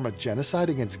perform a genocide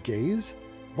against gays?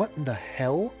 What in the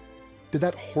hell did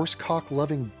that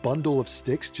horsecock-loving bundle of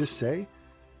sticks just say?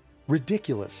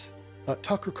 Ridiculous.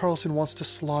 Tucker Carlson wants to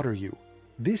slaughter you.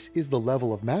 This is the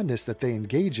level of madness that they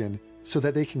engage in so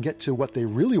that they can get to what they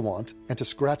really want and to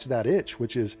scratch that itch,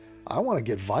 which is, I want to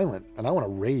get violent and I want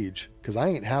to rage because I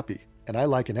ain't happy and I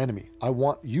like an enemy. I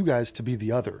want you guys to be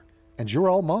the other. And you're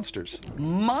all monsters.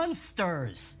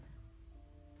 Monsters!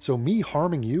 So me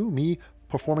harming you, me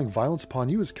performing violence upon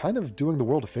you is kind of doing the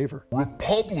world a favor.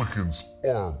 Republicans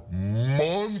are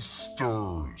monsters.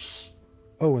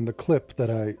 Oh, and the clip that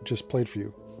I just played for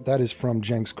you, that is from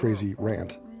Cenk's crazy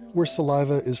rant, where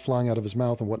saliva is flying out of his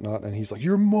mouth and whatnot, and he's like,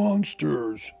 you're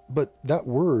monsters. But that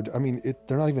word, I mean,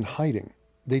 they're not even hiding.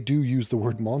 They do use the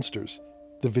word monsters.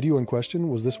 The video in question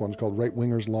was this one. It's called Right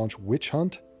Wingers Launch Witch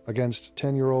Hunt Against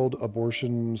 10-Year-Old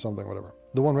Abortion something, whatever.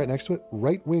 The one right next to it,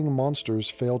 Right-Wing Monsters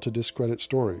Fail to Discredit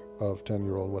Story of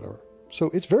 10-Year-Old whatever. So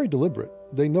it's very deliberate.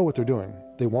 They know what they're doing.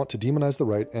 They want to demonize the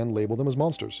right and label them as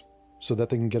monsters so that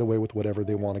they can get away with whatever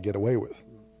they want to get away with.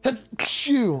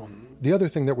 The other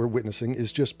thing that we're witnessing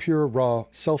is just pure, raw,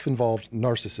 self-involved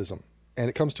narcissism. And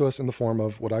it comes to us in the form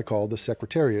of what I call the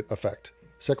Secretariat effect.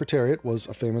 Secretariat was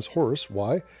a famous horse.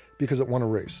 Why? Because it won a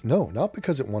race. No, not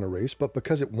because it won a race, but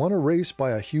because it won a race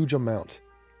by a huge amount.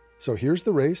 So here's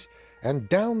the race, and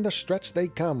down the stretch they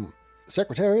come.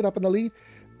 Secretariat up in the lead.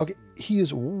 Okay, he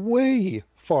is way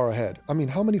far ahead. I mean,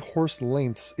 how many horse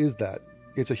lengths is that?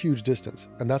 It's a huge distance,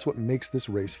 and that's what makes this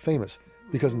race famous.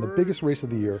 Because in the biggest race of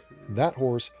the year, that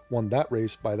horse won that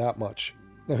race by that much.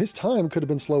 Now, his time could have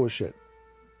been slow as shit.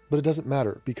 But it doesn't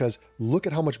matter, because look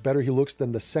at how much better he looks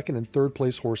than the second and third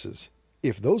place horses.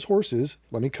 If those horses,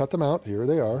 let me cut them out, here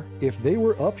they are. If they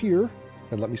were up here,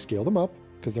 and let me scale them up,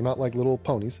 because they're not like little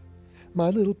ponies. My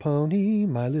little pony,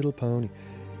 my little pony.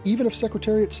 Even if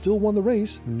Secretariat still won the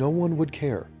race, no one would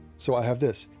care. So I have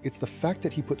this. It's the fact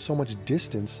that he put so much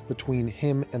distance between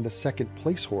him and the second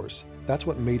place horse. That's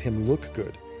what made him look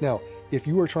good. Now, if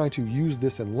you are trying to use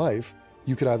this in life,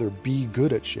 you could either be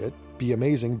good at shit, be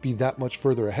amazing, be that much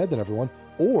further ahead than everyone,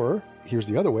 or, here's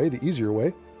the other way, the easier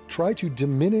way, try to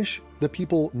diminish the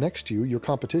people next to you, your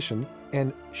competition,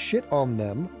 and shit on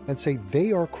them and say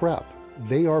they are crap.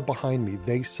 They are behind me.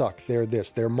 They suck. They're this.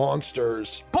 They're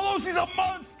monsters. Pelosi's a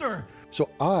monster! So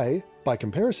I, by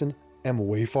comparison, am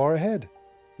way far ahead.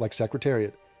 Like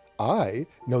Secretariat. I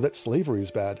know that slavery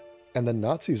is bad, and the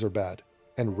Nazis are bad,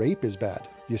 and rape is bad.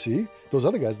 You see? Those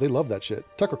other guys, they love that shit.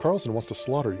 Tucker Carlson wants to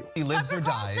slaughter you. He lives or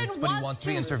dies, but he wants to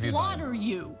be interviewed by slaughter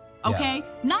you, okay? Yeah.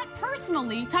 Not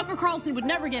personally. Tucker Carlson would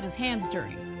never get his hands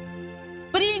dirty.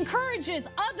 But he encourages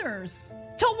others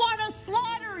to want to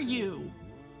slaughter you.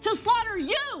 To slaughter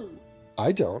you!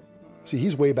 I don't. See,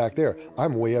 he's way back there.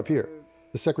 I'm way up here.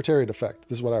 The Secretariat effect.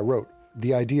 This is what I wrote.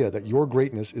 The idea that your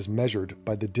greatness is measured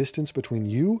by the distance between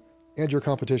you and your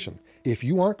competition. If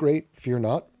you aren't great, fear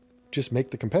not. Just make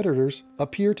the competitors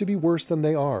appear to be worse than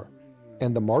they are.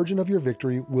 And the margin of your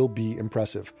victory will be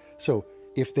impressive. So,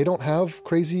 if they don't have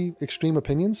crazy, extreme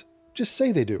opinions, just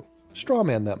say they do.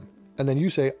 Strawman them. And then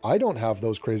you say, I don't have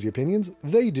those crazy opinions.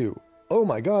 They do. Oh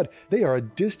my God, they are a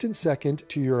distant second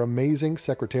to your amazing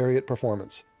Secretariat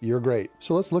performance. You're great.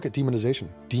 So let's look at demonization.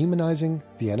 Demonizing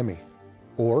the enemy,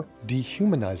 or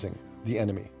dehumanizing the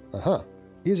enemy,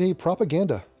 is a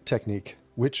propaganda technique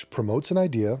which promotes an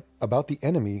idea about the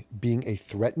enemy being a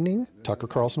threatening, Tucker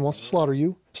Carlson wants to slaughter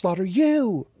you, slaughter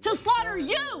you! To slaughter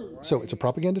you! So it's a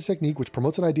propaganda technique which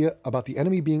promotes an idea about the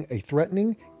enemy being a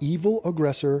threatening, evil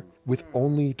aggressor with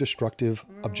only destructive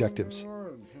objectives.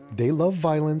 They love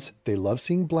violence, they love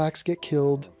seeing blacks get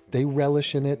killed, they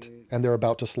relish in it, and they're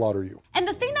about to slaughter you. And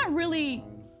the thing that really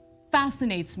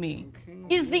fascinates me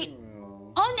is the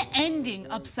unending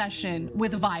obsession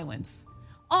with violence.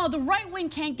 Oh, the right wing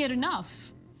can't get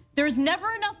enough. There's never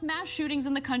enough mass shootings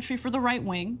in the country for the right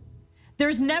wing.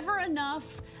 There's never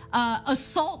enough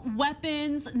assault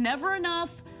weapons, never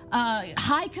enough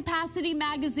high capacity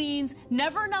magazines,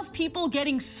 never enough people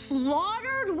getting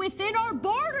slaughtered within our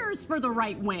borders for the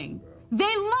right wing.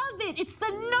 They love it. It's the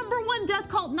 #1 death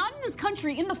cult, not in this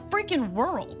country, in the freaking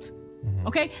world.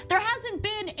 Okay? There hasn't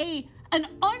been an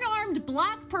unarmed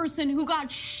black person who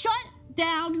got shot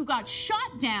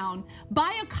down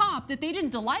by a cop that they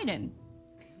didn't delight in.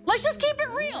 Let's just keep it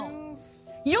real.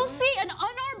 You'll see an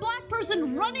unarmed black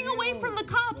person running away from the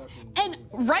cops, and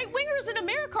right-wingers in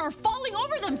America are falling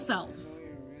over themselves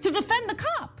to defend the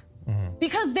cop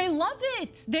because they love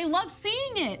it. They love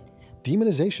seeing it.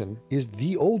 Demonization is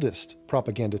the oldest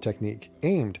propaganda technique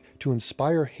aimed to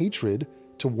inspire hatred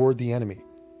toward the enemy,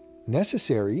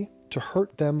 necessary to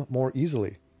hurt them more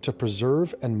easily, to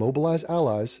preserve and mobilize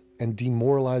allies and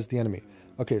demoralize the enemy.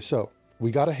 Okay, so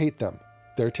we gotta hate them.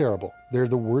 They're terrible. They're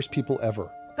the worst people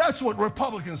ever. That's what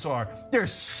Republicans are. They're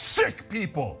sick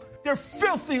people. They're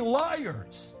filthy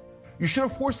liars. You should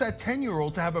have forced that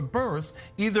 10-year-old to have a birth,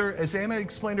 either, as Anna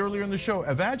explained earlier in the show,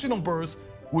 a vaginal birth,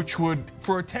 which would,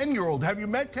 for a 10-year-old, have you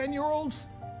met 10-year-olds?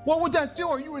 What would that do?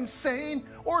 Are you insane?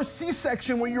 Or a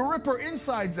C-section where you rip her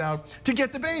insides out to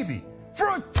get the baby? For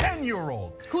a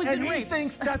 10-year-old. Who's been And he raped?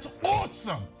 thinks that's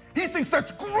awesome. He thinks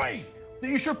that's great, that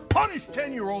you should punish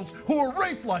 10-year-olds who are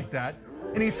raped like that.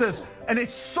 And he says, and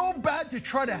it's so bad to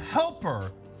try to help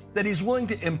her that he's willing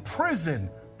to imprison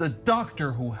the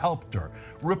doctor who helped her.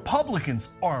 Republicans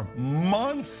are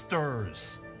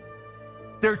monsters.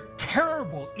 They're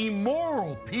terrible,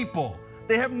 immoral people.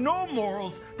 They have no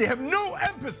morals, they have no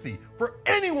empathy for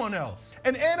anyone else.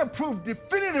 And Anna proved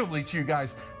definitively to you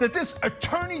guys that this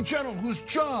attorney general whose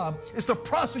job is to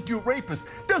prosecute rapists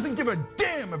doesn't give a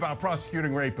damn about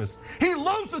prosecuting rapists. He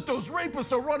loves that those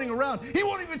rapists are running around. He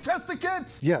won't even test the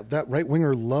kids. Yeah, that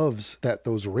right-winger loves that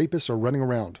those rapists are running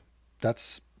around. That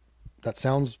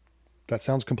sounds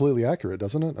completely accurate,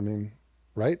 doesn't it? I mean,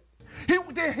 right?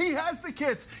 He has the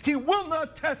kids. He will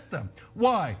not test them.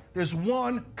 Why? There's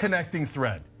one connecting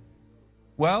thread.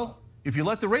 Well, if you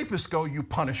let the rapists go, you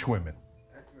punish women.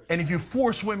 And if you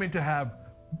force women to have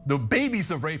the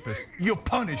babies of rapists, you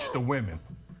punish the women.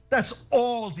 That's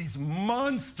all these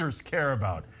monsters care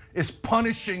about, is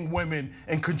punishing women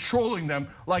and controlling them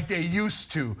like they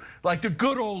used to, like the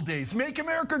good old days. Make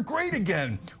America great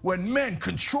again, when men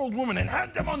controlled women and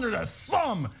had them under their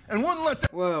thumb and wouldn't let them.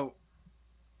 Well,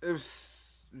 if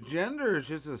gender is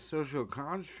just a social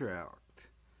construct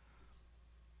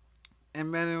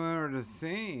and men and women are the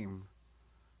same,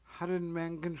 how did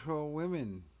men control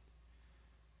women?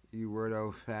 You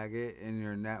weirdo faggot, and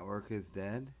your network is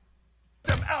dead?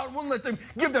 Them out, wouldn't let them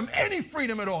give them any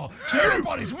freedom at all. So your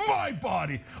body's my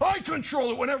body. I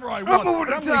control it whenever I want.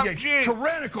 And I'm gonna get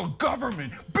tyrannical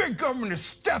government. Big government is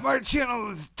step. My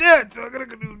channel is dead, so I gotta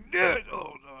go do this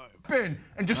all the time. In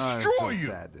and destroy so you.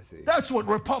 Sad to see. That's what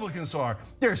Republicans are.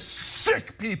 They're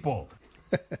sick people.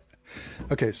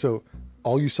 Okay, so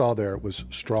all you saw there was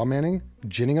straw manning,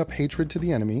 ginning up hatred to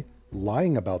the enemy,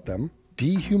 lying about them,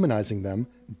 dehumanizing them,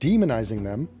 demonizing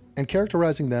them, and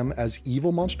characterizing them as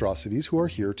evil monstrosities who are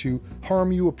here to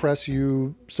harm you, oppress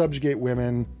you, subjugate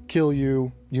women, kill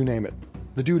you, you name it.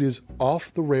 The dude is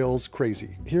off the rails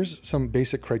crazy. Here's some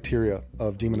basic criteria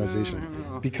of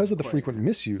demonization. Because of the frequent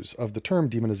misuse of the term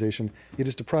demonization, it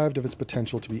is deprived of its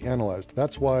potential to be analyzed.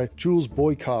 That's why Jules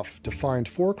Boykoff defined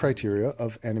 4 criteria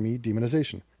of enemy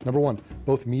demonization. Number 1,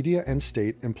 both media and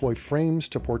state employ frames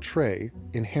to portray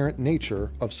inherent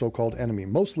nature of so-called enemy,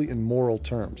 mostly in moral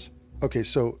terms. Okay,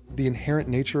 so the inherent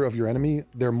nature of your enemy,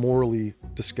 they're morally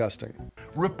disgusting.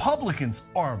 Republicans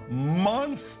are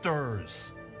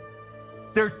monsters.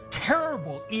 They're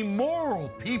terrible, immoral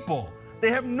people.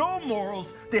 They have no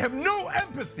morals, they have no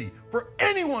empathy for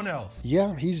anyone else.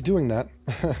 Yeah, he's doing that.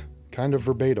 Kind of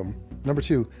verbatim. Number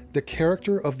 2, the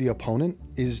character of the opponent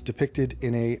is depicted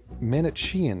in a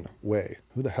Manichaean way.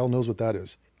 Who the hell knows what that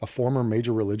is? A former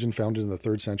major religion founded in the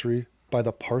 3rd century by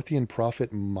the Parthian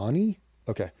prophet Mani?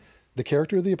 Okay. The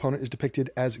character of the opponent is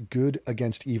depicted as good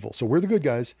against evil. So we're the good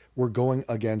guys, we're going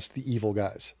against the evil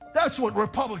guys. That's what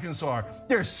Republicans are.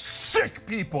 They're sick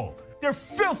people. They're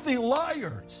filthy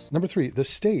liars. Number 3, the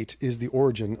state is the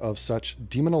origin of such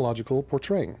demonological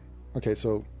portraying. Okay,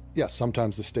 so yes,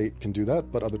 sometimes the state can do that,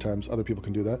 but other times other people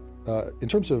can do that. In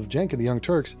terms of Cenk and the Young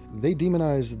Turks, they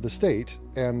demonize the state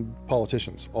and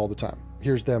politicians all the time.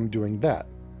 Here's them doing that.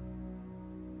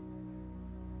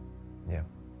 Yeah.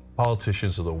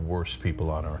 Politicians are the worst people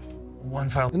on earth.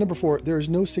 And number 4, there is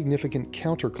no significant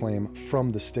counterclaim from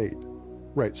the state.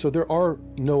 Right, so there are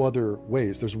no other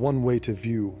ways. There's one way to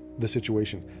view the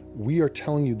situation. We are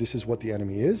telling you this is what the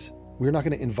enemy is. We're not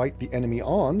going to invite the enemy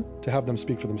on to have them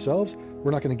speak for themselves.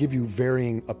 We're not going to give you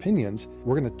varying opinions.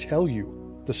 We're going to tell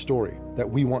you the story that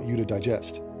we want you to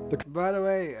digest. By the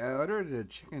way, I ordered a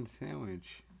chicken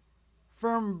sandwich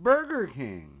from Burger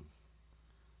King.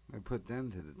 I put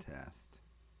them to the test.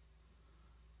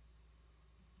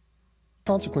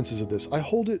 Consequences of this, I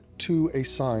hold it to a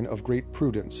sign of great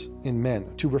prudence in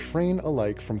men to refrain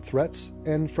alike from threats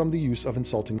and from the use of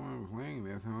insulting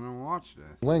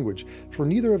language, for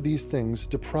neither of these things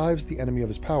deprives the enemy of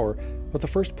his power, but the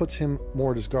first puts him more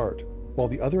at his guard, while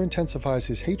the other intensifies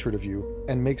his hatred of you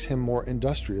and makes him more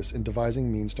industrious in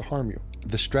devising means to harm you.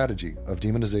 The strategy of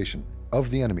demonization. of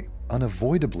the enemy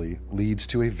unavoidably leads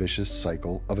to a vicious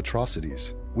cycle of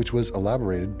atrocities, which was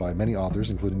elaborated by many authors,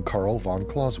 including Karl von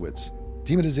Clausewitz.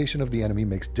 Demonization of the enemy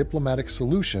makes diplomatic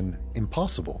solution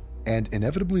impossible and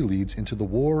inevitably leads into the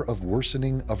war of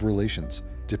worsening of relations.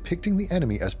 Depicting the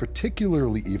enemy as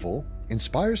particularly evil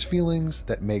inspires feelings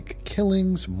that make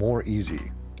killings more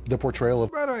easy. The portrayal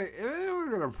of... By the way, if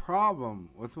anyone's got a problem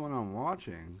with what I'm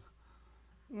watching,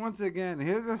 once again,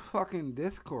 here's a fucking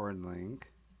Discord link.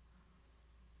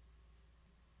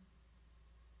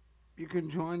 You can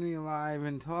join me live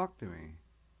and talk to me.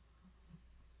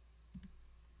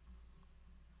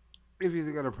 If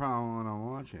you've got a problem with what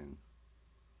I'm watching.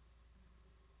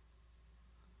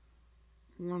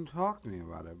 You're going to talk to me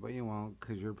about it, but you won't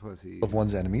because you're pussy. Of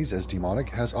one's enemies as demonic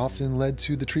has often led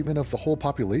to the treatment of the whole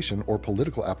population or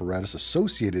political apparatus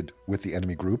associated with the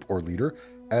enemy group or leader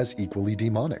as equally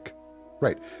demonic.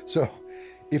 Right. So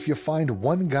if you find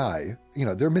one guy, you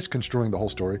know, they're misconstruing the whole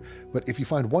story, but if you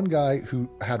find one guy who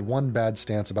had one bad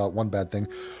stance about one bad thing,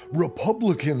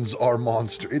 Republicans are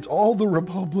monsters. It's all the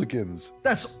Republicans.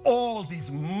 That's all these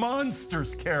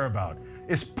monsters care about,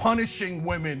 is punishing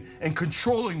women and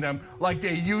controlling them like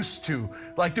they used to,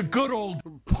 like the good old...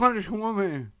 Punish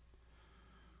women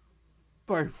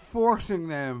by forcing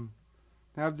them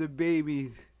to have the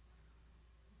babies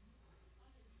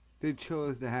they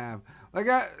chose to have. Like,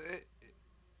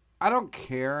 I don't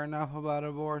care enough about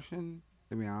abortion,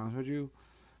 to be honest with you.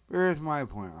 But here's my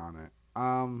point on it.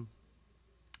 I'm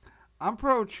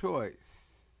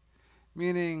pro-choice.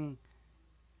 Meaning,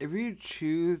 if you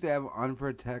choose to have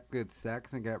unprotected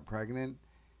sex and get pregnant,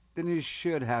 then you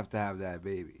should have to have that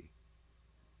baby.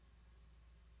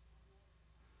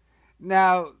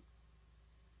 Now,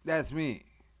 that's me.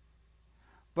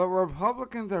 But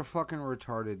Republicans are fucking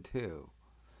retarded too.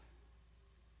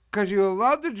 Because you're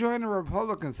allowed to join the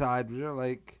Republican side, but you're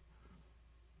like,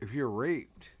 if you're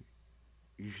raped,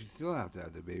 you should still have to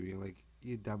have the baby. You're like,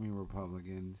 you dummy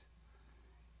Republicans.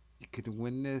 You could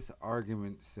win this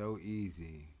argument so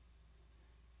easy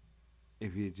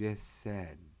if you just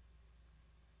said,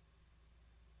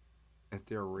 if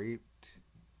they're raped,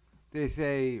 they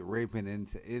say rape and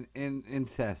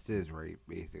incest is rape,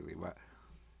 basically. But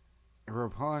if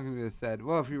Republicans just said,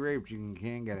 well, if you're raped, you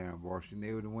can get an abortion,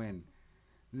 they would win.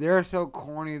 They're so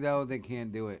corny, though, they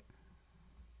can't do it.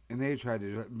 And they tried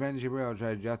to, Ben Shapiro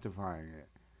tried justifying it.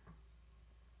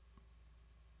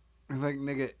 It's like,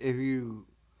 nigga, if you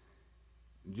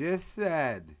just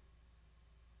said,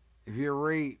 if you're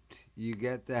raped, you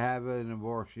get to have an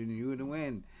abortion, you would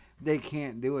win. They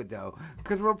can't do it, though.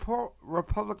 Because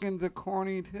Republicans are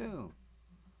corny, too.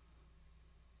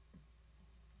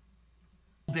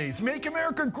 Days. Make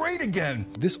America great again.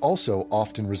 This also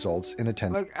often results in a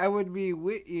Look, I would be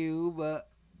with you, but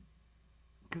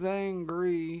because I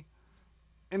agree.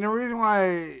 And the reason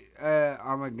why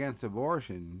I'm against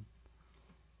abortion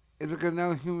is because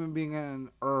no human being on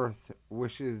earth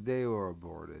wishes they were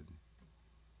aborted.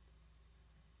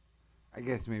 I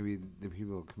guess maybe the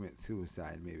people who commit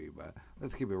suicide, maybe, but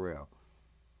let's keep it real.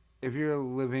 If you're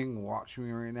living, watch me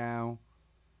right now,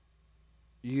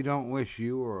 you don't wish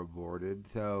you were aborted,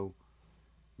 so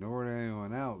nor would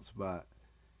anyone else, but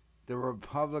the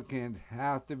Republicans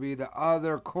have to be the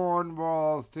other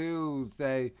cornballs too,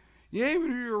 say, yeah, even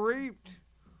if you're raped,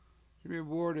 you'd be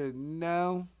aborted.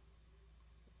 No.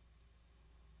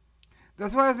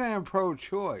 That's why I say I'm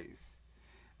pro-choice.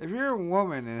 If you're a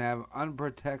woman and have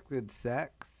unprotected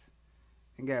sex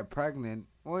and get pregnant,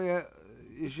 well, yeah,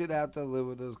 you should have to live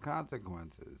with those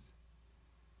consequences.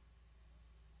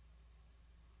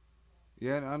 You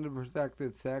had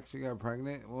unprotected sex, you got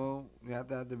pregnant, well, you have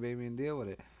to have the baby and deal with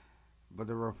it. But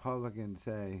the Republicans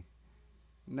say,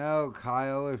 no,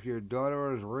 Kyle, if your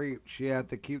daughter was raped, she had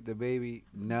to keep the baby.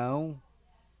 No.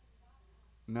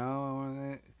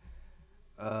 No.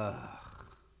 Ugh.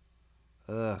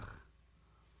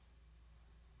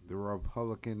 The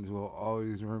Republicans will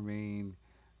always remain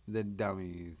the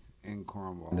dummies in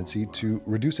cornball. Tendency to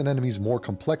reduce an enemy's more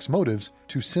complex motives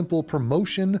to simple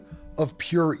promotion of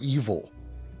pure evil.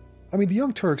 I mean, the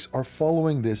Young Turks are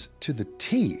following this to the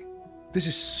T. This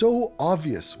is so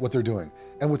obvious what they're doing.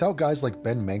 And without guys like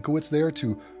Ben Mankiewicz there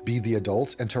to be the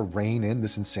adults and to rein in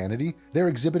this insanity, they're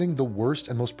exhibiting the worst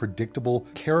and most predictable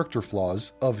character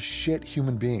flaws of shit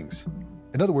human beings.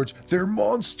 In other words, they're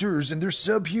monsters and they're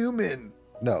subhuman.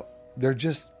 No, they're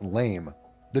just lame.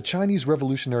 The Chinese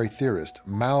revolutionary theorist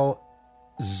Mao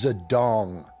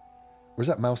Zedong, where's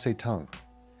that Mao Zedong?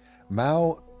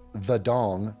 Mao the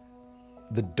Dong,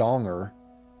 the Donger,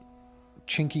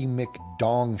 Chinky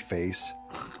McDong face.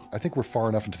 I think we're far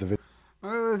enough into the video.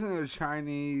 listen to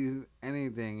Chinese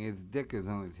anything, his dick is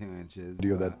only 2 inches.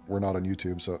 Video that we're not on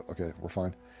YouTube, so okay, we're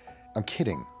fine. I'm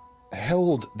kidding.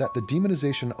 Held that the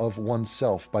demonization of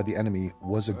oneself by the enemy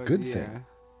was a good thing.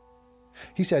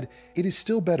 He said, "It is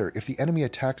still better if the enemy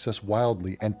attacks us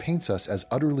wildly and paints us as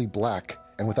utterly black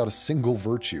and without a single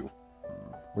virtue."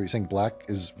 Were you saying black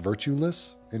is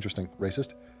virtueless? Interesting.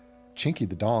 Racist. Chinky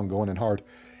the dong going in hard.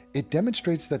 It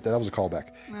demonstrates that was a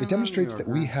callback. It demonstrates that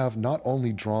we have not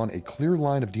only drawn a clear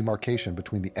line of demarcation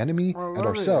between the enemy and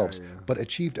ourselves, but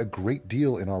achieved a great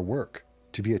deal in our work.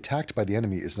 To be attacked by the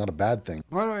enemy is not a bad thing.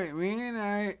 By the way, me and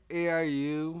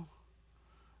AIU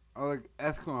are like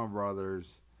Eskimo brothers.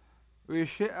 We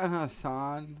shit on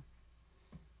Hassan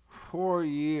 4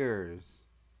 years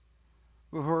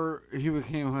before he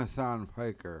became Hassan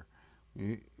Piker.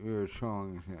 We were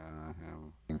trolling shit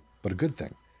on him. But a good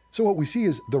thing. So what we see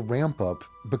is the ramp up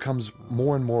becomes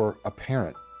more and more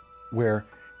apparent where,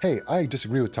 hey, I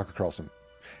disagree with Tucker Carlson.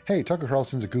 Hey, Tucker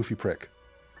Carlson's a goofy prick.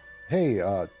 Hey,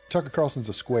 Tucker Carlson's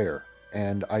a square,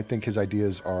 and I think his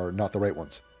ideas are not the right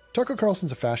ones. Tucker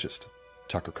Carlson's a fascist.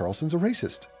 Tucker Carlson's a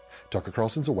racist. Tucker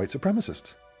Carlson's a white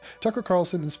supremacist. Tucker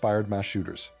Carlson inspired mass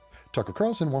shooters. Tucker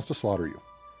Carlson wants to slaughter you.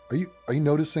 Are you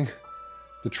noticing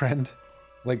the trend?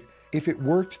 Like, if it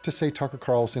worked to say Tucker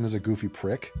Carlson is a goofy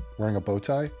prick wearing a bow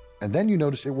tie, and then you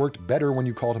noticed it worked better when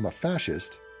you called him a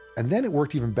fascist, and then it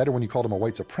worked even better when you called him a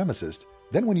white supremacist,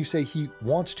 then when you say he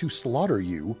wants to slaughter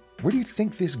you, where do you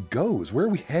think this goes? Where are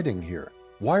we heading here?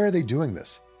 Why are they doing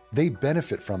this? They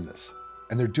benefit from this,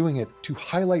 and they're doing it to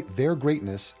highlight their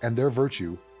greatness and their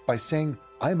virtue by saying,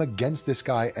 I'm against this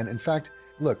guy, and in fact,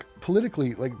 look,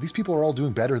 politically, like, these people are all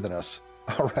doing better than us,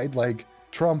 all right? Like,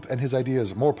 Trump and his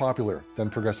ideas are more popular than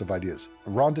progressive ideas.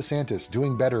 Ron DeSantis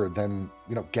doing better than,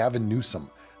 Gavin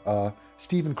Newsom.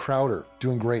 Steven Crowder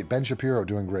doing great. Ben Shapiro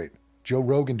doing great. Joe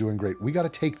Rogan doing great. We got to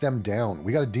take them down.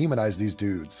 We got to demonize these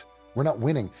dudes. We're not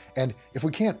winning. And if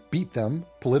we can't beat them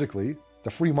politically, the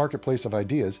free marketplace of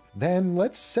ideas, then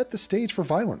let's set the stage for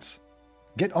violence.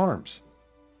 Get arms.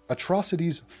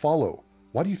 Atrocities follow.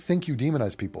 Why do you think you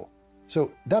demonize people?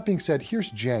 So that being said,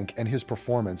 here's Cenk and his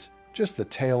performance. Just the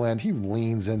tail end, he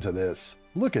leans into this.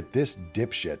 Look at this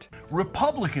dipshit.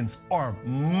 Republicans are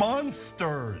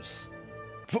monsters.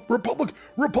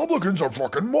 Republicans are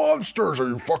fucking monsters. Are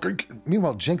you fucking...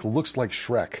 Meanwhile, Cenk looks like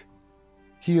Shrek.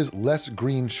 He is less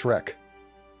green Shrek.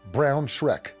 Brown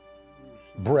Shrek.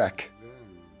 Breck.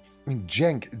 I mean,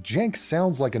 Cenk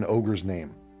sounds like an ogre's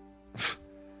name.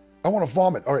 I want to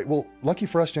vomit. All right, well, lucky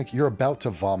for us, Cenk, you're about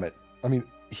to vomit. I mean,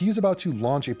 he's about to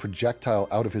launch a projectile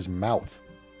out of his mouth.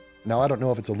 Now, I don't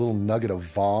know if it's a little nugget of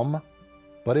vom,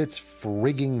 but it's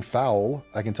frigging foul,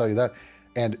 I can tell you that.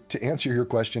 And to answer your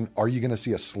question, are you going to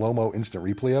see a slow-mo instant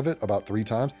replay of it about 3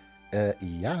 times?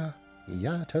 Yeah,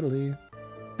 totally.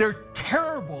 They're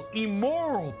terrible,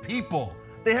 immoral people.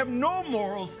 They have no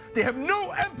morals. They have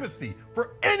no empathy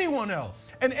for anyone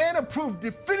else. And Anna proved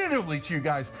definitively to you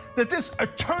guys that this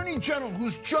attorney general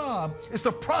whose job is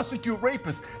to prosecute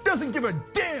rapists doesn't give a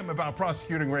damn about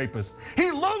prosecuting rapists. He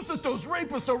loves that those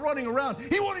rapists are running around.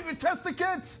 He won't even test the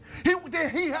kids.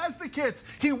 He has the kids.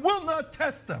 He will not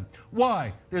test them.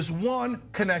 Why? There's one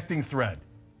connecting thread.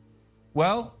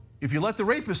 Well, if you let the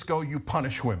rapists go, you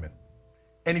punish women.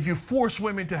 And if you force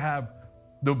women to have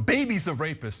the babies of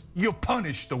rapists, you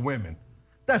punish the women.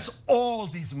 That's all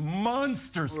these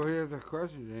monsters. Well, here's the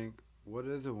question, Cenk. What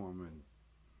is a woman?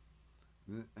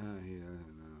 He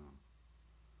doesn't know.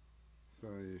 So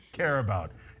you care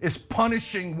about is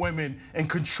punishing women and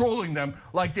controlling them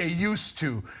like they used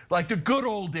to, like the good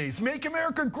old days. Make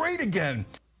America great again.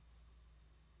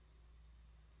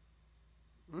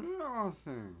 What are you all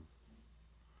saying?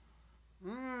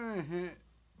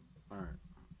 All right,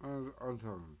 I'm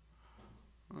talking.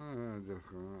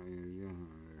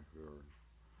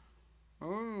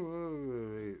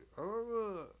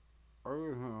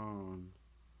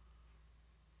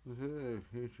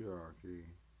 Patriarchy.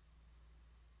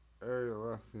 Area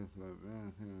elections like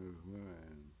men as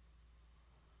women.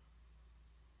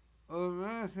 Well,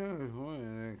 if men as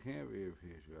women, there can't be a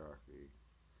patriarchy.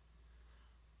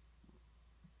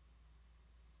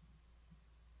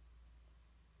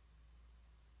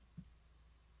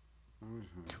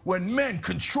 When men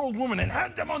controlled women and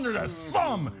had them under their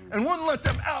thumb and wouldn't let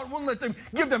them out, wouldn't let them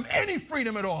give them any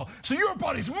freedom at all. So your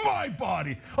body's my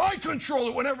body. I control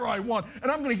it whenever I want,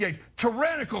 and I'm gonna get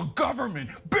tyrannical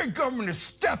government, big government to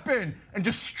step in and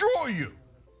destroy you.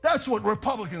 That's what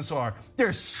Republicans are.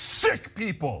 They're sick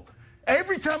people.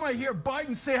 Every time I hear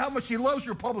Biden say how much he loves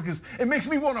Republicans, it makes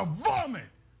me want to vomit.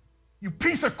 You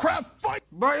piece of crap, fight.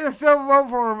 But you still vote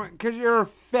for him because you're a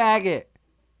faggot.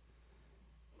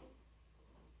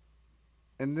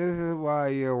 And this is why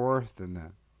you're worse than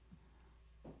that.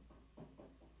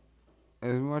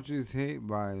 As much as you hate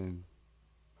Biden,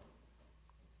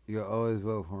 you'll always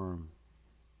vote for him.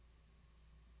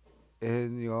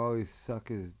 And you always suck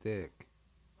his dick.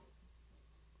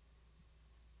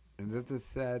 And that's the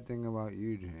sad thing about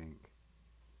you, Jank.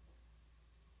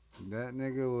 That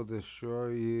nigga will destroy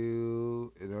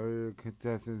you in order to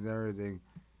contestants and everything.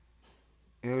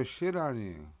 He'll shit on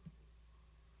you.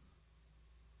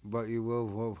 But you will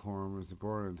vote for him and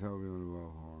support him and tell people to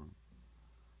vote for him.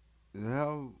 That's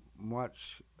how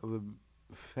much of a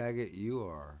faggot you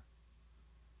are.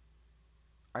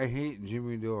 I hate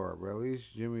Jimmy Dore, but at least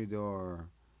Jimmy Dore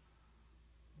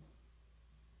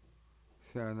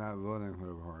said I'm not voting for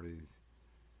the parties.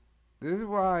 This is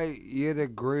why you're the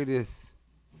greatest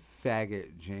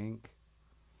faggot, Jank.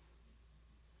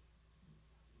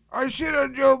 I shit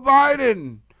on Joe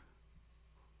Biden,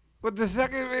 but the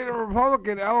second being a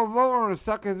Republican, I will vote for him to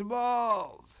suck his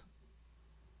balls.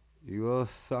 You will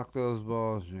suck those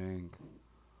balls, Jank.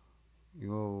 You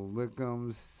will lick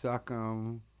them, suck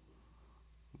them,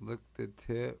 lick the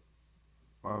tip.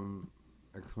 I'm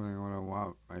explaining what I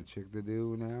want my chick to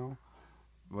do now.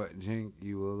 But, Jank,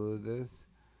 you will do this.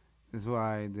 This is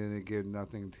why I didn't give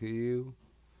nothing to you.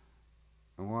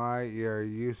 And why you're a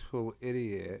useful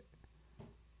idiot.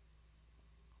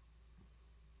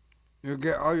 You'll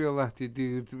get all your lefty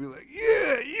dudes to be like,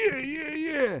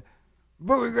 yeah.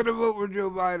 But we're going to vote for Joe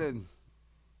Biden.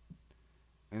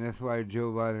 And that's why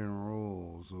Joe Biden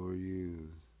rules over you.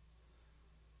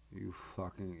 You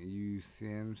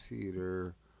Sam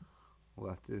Cedar,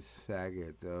 leftist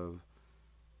faggot of,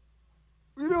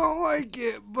 we don't like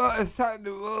it, but it's time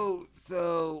to vote,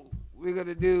 so we're going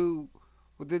to do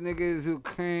what the niggas who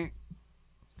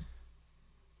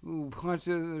punch us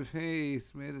in the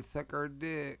face, made us suck our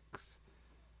dicks.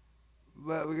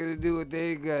 But we're going to do what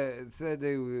they said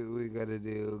we got to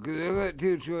do. Because they got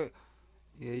two choice.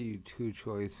 Yeah, you two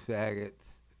choice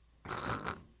faggots.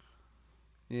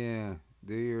 Yeah,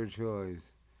 do your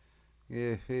choice. Get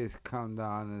your face come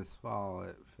down and swallow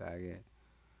it, faggot.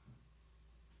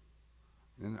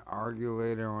 Then argue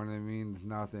later when it means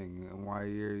nothing and why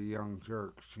your young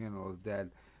jerk channel is dead.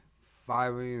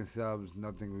 5 million subs,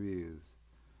 nothing views.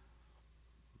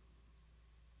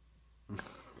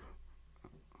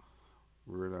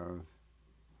 Weirdos.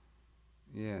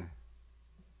 Yeah.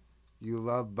 You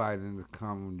love Biden to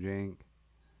come, Jank.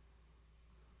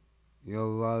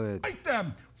 You'll love it. Fight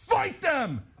them! Fight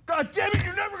them! God damn it,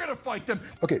 you're never gonna fight them!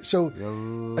 Okay, so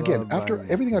again, after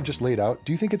everything I've just laid out,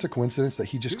 do you think it's a coincidence that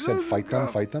he just said fight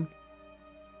them?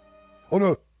 Oh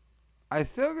no. I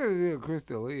still gotta do a Chris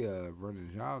D'Elia,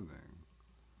 Brendan Schaub thing.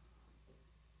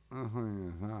 I'm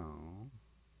playing this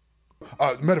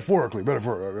out. Metaphorically,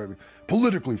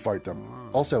 politically fight them.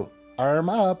 Also, arm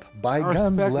up, buy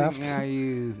guns left.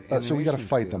 So we gotta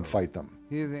fight them.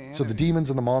 So the demons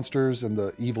and the monsters and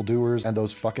the evildoers and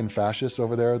those fucking fascists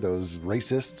over there, those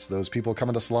racists, those people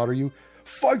coming to slaughter you,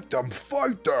 fight them.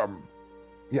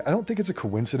 Yeah, I don't think it's a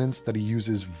coincidence that he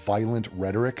uses violent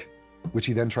rhetoric, which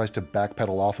he then tries to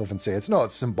backpedal off of and say, it's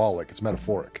symbolic, it's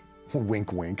metaphoric.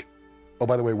 Wink, wink. Oh,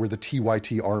 by the way, we're the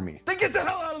TYT army. Then get the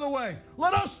hell out of the way!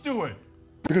 Let us do it!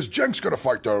 Because Cenk's gonna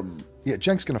fight them. Yeah,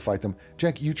 Cenk's gonna fight them.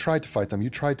 Cenk, you tried to fight them. You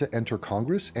tried to enter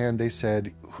Congress, and they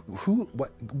said,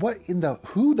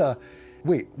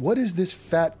 wait, what is this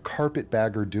fat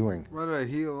carpetbagger doing? Brother,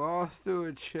 he lost to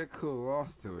a chick who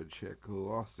lost to a chick who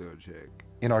lost to a chick.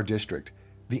 In our district.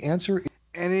 The answer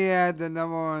and he had the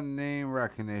 #1 name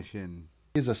recognition.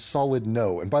 Is a solid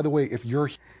no. And by the way, if you're...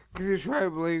 Because you try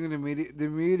blaming the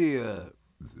media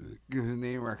gives him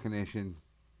name recognition.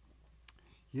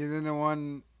 He's in the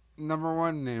 #1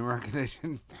 name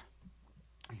recognition.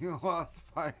 He lost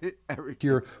by everything.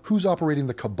 Here, who's operating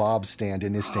the kebab stand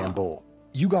in Istanbul?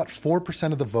 You got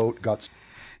 4% of the vote,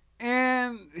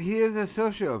 And he is a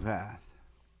sociopath.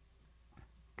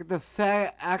 The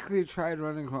fag actually tried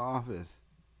running for office.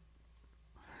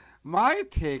 My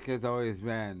take has always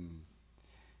been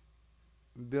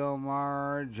Bill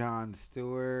Maher, Jon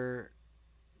Stewart,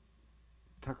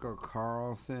 Tucker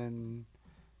Carlson,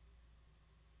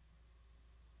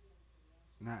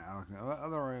 not Alex,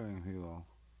 other right-wing people.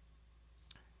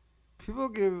 People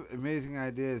give amazing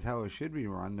ideas how it should be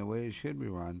run, the way it should be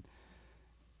run.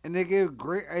 And they give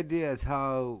great ideas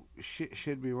how shit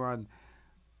should be run.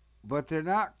 But they're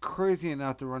not crazy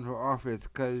enough to run for office,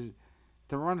 because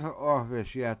to run for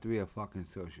office, you have to be a fucking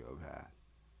sociopath.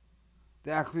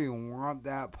 To actually want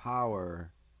that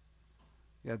power,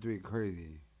 you have to be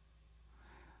crazy.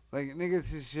 Like,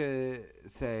 niggas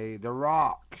should say The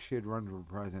Rock should run for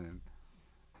president.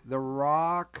 The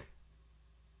Rock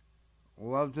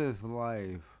loved his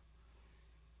life,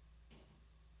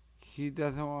 he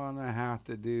doesn't want to have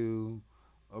to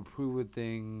approve a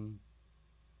thing,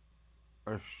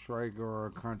 a strike, or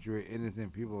a country where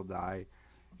innocent people die.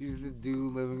 He's the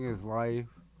dude living his life.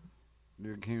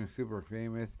 Became super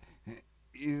famous.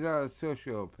 He's a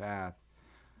sociopath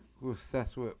who's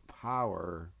obsessed with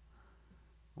power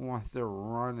and wants to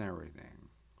run everything.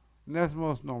 And that's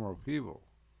most normal people.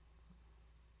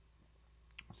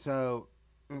 So,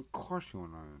 of course you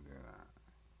want to do that.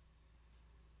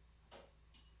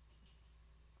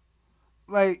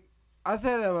 Like, I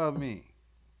said about me.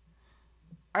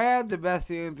 I had the best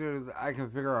answers I can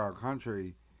figure out our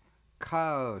country.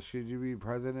 Kyle, should you be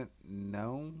president?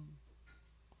 No.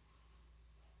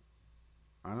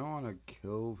 I don't want to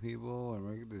kill people or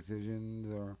make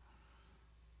decisions or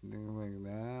things like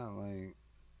that. Like,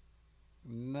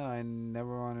 no, I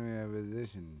never want to be in a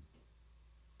position.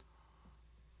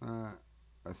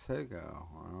 A psycho.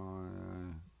 I don't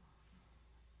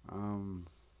want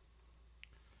to.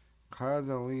 Kyle's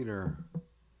a leader.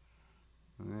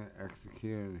 And they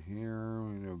executed here,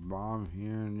 we did a bomb here,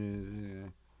 and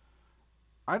this.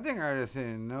 I think I just say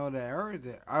no to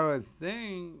everything. I would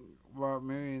think, but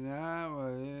maybe not.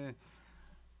 But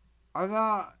I'm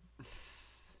not.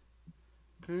 Cause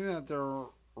you have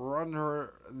to run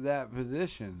her that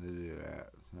position to do that.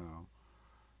 So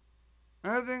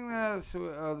I think that's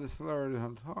what the celebrities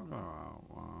I'm talking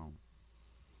about.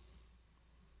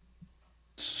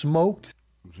 Smoked.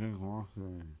 Jake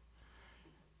Watson.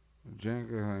 Jake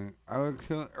is like, I would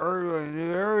kill everybody,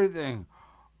 do everything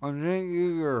on Jake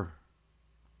Yeager.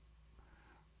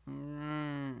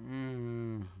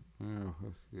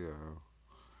 You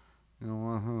know,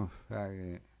 one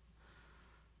faggot.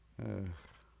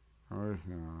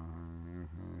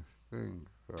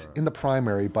 In the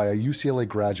primary by a UCLA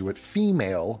graduate,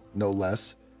 female, no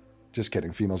less. Just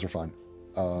kidding, females are fine.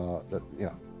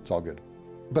 It's all good.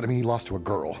 But I mean, he lost to a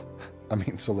girl. I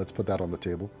mean, so let's put that on the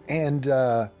table. And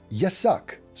you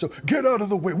suck. So get out of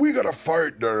the way. We gotta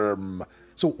fight them.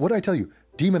 So what did I tell you?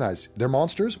 Demonize. They're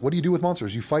monsters. What do you do with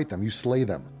monsters? You fight them. You slay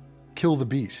them. Kill the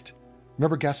beast.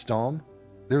 Remember Gaston?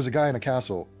 There's a guy in a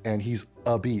castle, and he's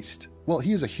a beast. Well,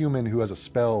 he is a human who has a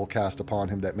spell cast upon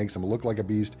him that makes him look like a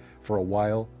beast for a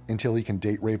while until he can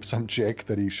date rape some chick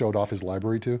that he showed off his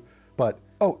library to. But,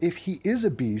 if he is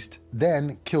a beast,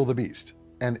 then kill the beast.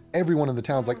 And everyone in the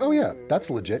town's like, oh yeah, that's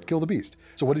legit, kill the beast.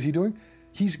 So what is he doing?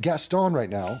 He's Gaston right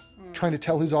now, trying to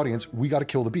tell his audience, we gotta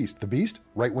kill the beast. The beast?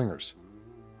 Right-wingers.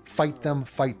 Fight them,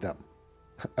 fight them.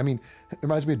 I mean, it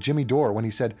reminds me of Jimmy Dore when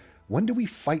he said, when do we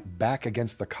fight back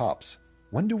against the cops?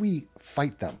 When do we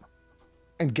fight them?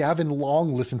 And Gavin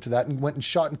Long listened to that and went and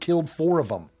shot and killed 4 of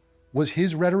them. Was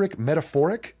his rhetoric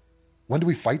metaphoric? When do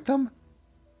we fight them?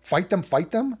 Fight them,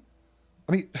 fight them?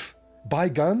 I mean, buy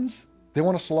guns? They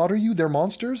want to slaughter you? They're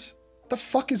monsters? What the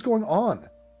fuck is going on?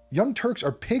 Young Turks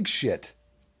are pig shit.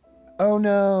 Oh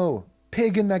no.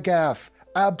 Pig in the gaff.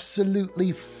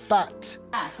 Absolutely fat.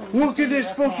 Look at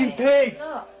this fucking pig.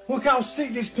 Look how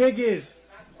sick this pig is.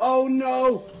 Oh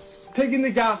no. Pig in the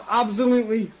gaff.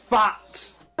 Absolutely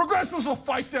fat. Progressives will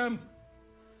fight them.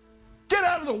 Get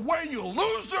out of the way, you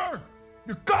loser.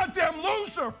 You goddamn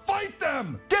loser. Fight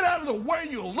them. Get out of the way,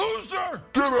 you loser.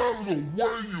 Get out of the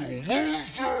way, you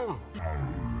loser.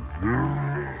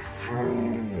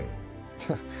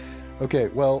 Okay,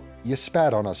 well, you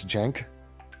spat on us, Jenk.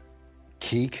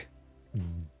 Keek.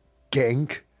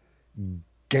 Genk.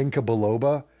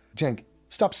 Genkabaloba. Jenk,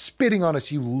 stop spitting on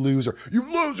us, you loser. You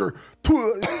loser!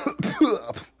 Look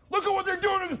at what they're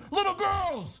doing to little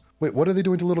girls! Wait, what are they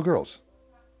doing to little girls?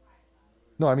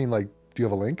 No, I mean, like, do you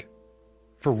have a link?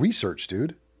 For research,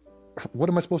 dude. What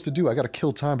am I supposed to do? I gotta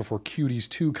kill time before Cuties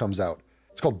 2 comes out.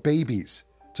 It's called Babies.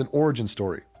 It's an origin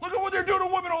story. Look at what they're doing to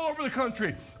women all over the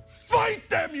country. Fight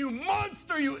them, you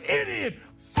monster, you idiot!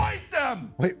 Fight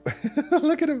them! Wait,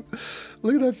 look at him.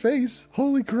 Look at that face.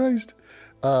 Holy Christ.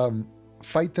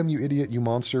 Fight them, you idiot, you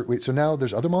monster. Wait, so now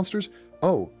there's other monsters?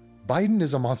 Oh, Biden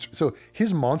is a monster. So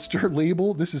his monster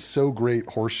label, this is so great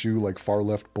horseshoe, like far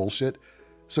left bullshit.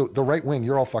 So the right wing,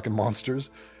 you're all fucking monsters.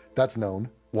 That's known.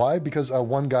 Why? Because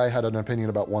one guy had an opinion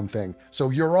about one thing. So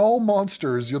you're all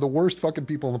monsters. You're the worst fucking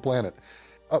people on the planet.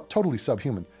 Totally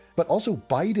subhuman. But also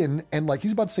Biden, and like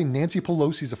he's about to say Nancy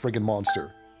Pelosi's a friggin'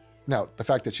 monster. Now, the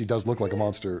fact that she does look like a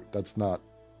monster, that's not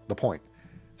the point.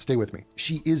 Stay with me.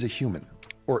 She is a human.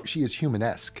 Or she is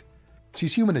human-esque.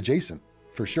 She's human adjacent,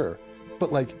 for sure.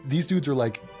 But like, these dudes are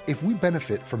like, if we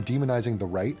benefit from demonizing the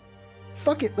right,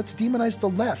 fuck it, let's demonize the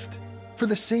left. For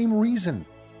the same reason.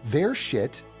 They're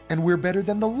shit, and we're better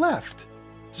than the left.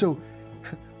 So,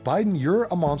 Biden, you're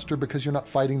a monster because you're not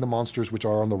fighting the monsters which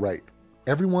are on the right.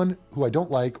 Everyone who I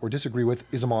don't like or disagree with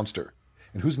is a monster.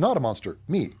 And who's not a monster?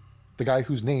 Me, the guy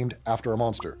who's named after a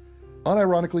monster.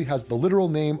 Unironically has the literal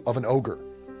name of an ogre.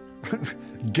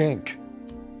 Gank.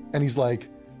 And he's like,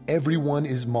 everyone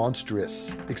is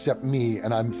monstrous except me,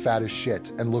 and I'm fat as shit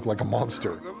and look like a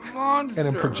monster. And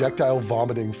I'm projectile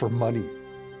vomiting for money.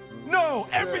 No,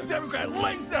 every Democrat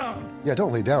lays down. Yeah,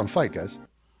 don't lay down, fight, guys.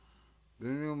 The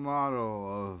new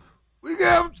model of we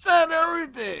can upset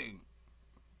everything.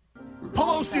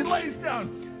 Pelosi lays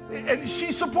down, and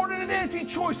she supported an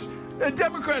anti-choice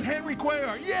Democrat, Henry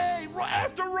Cuellar. Yay!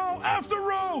 After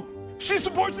Roe. She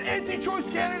supports anti-choice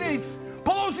candidates.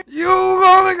 Pelosi. You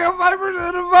only got 5%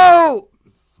 of the vote.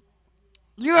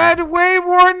 You had way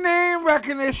more name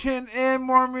recognition and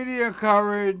more media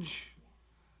coverage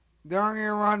during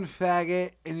your run,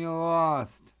 faggot, and you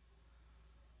lost.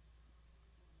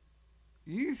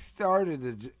 You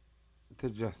started to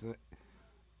just.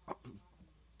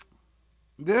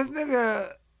 This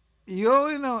nigga, you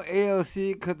only know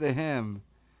AOC because of him.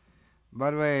 By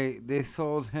the way, they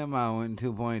sold him out in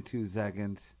 2.2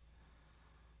 seconds.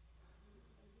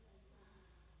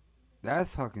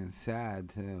 That's fucking sad,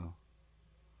 too.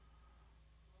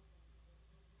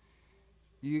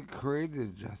 You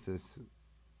created Justice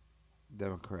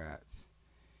Democrats.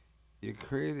 You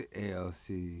created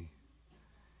AOC.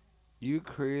 You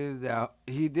created that.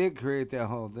 He did create that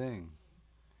whole thing.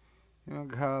 You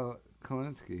know,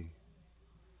 Kalinske.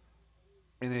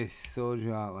 And they sold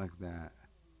you out like that.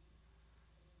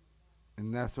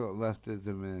 And that's what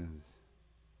leftism is.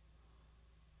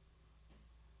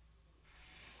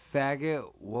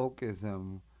 Faggot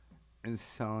wokeism and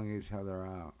selling each other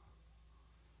out.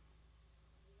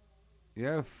 You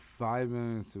have 5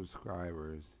 million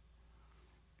subscribers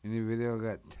and your video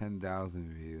got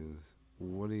 10,000 views.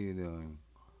 What are you doing?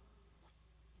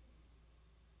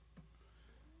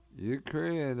 You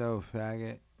created a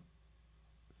faggot.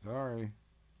 Sorry.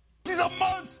 He's a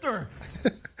monster!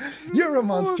 You're a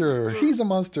monster. He's a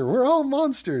monster. We're all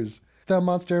monsters. The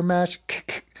monster mash.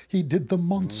 He did the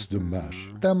monster mash.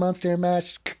 The monster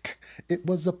mash. It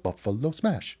was a buffalo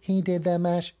smash. He did the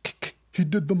mash. He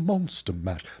did the monster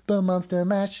mash. The monster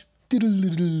mash. Biden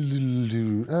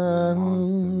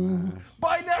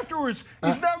afterwards,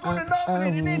 he's now going to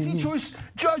nominate an anti-choice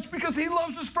judge because he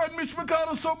loves his friend Mitch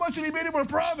McConnell so much and he made him a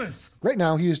promise. Right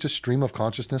now, he is just stream of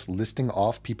consciousness listing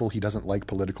off people he doesn't like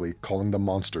politically, calling them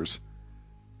monsters.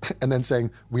 And then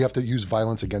saying, we have to use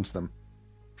violence against them.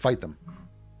 Fight them.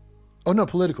 Oh no,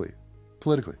 politically.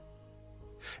 Politically.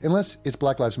 Unless it's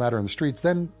Black Lives Matter in the streets,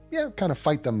 then, yeah, kind of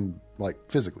fight them, like,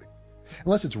 physically.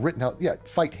 Unless it's written out, yeah,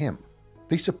 fight him.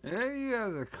 Yeah, you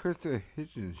have the Christopher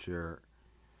Hitchens shirt.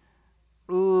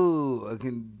 Ooh, I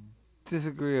can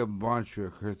disagree a bunch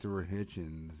with Christopher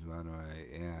Hitchens, by the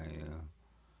way. Yeah.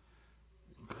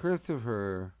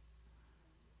 Christopher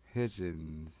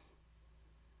Hitchens.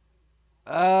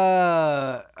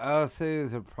 I'll say he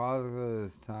was a product of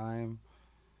his time.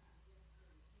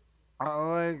 I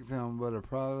liked him, but a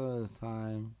product of his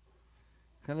time.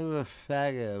 Kind of a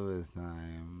faggot of his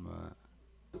time, but...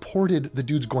 Supported the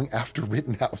dudes going after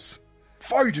Rittenhouse.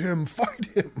 Fight him! Fight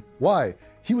him! Why?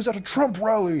 He was at a Trump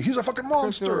rally. He's a fucking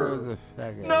monster.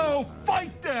 No,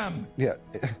 fight them! Yeah,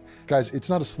 guys, it's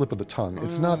not a slip of the tongue.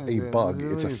 It's not a bug.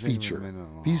 It's a feature.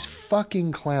 These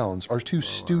fucking clowns are too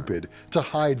stupid to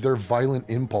hide their violent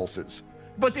impulses.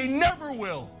 But they never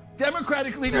will.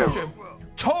 Democratic leadership,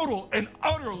 total and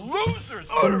utter losers.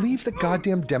 Leave the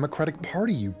goddamn Democratic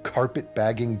Party, you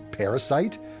carpet-bagging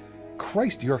parasite.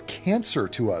 Christ, you're a cancer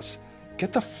to us.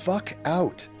 Get the fuck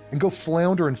out and go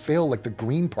flounder and fail like the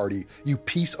Green Party, you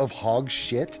piece of hog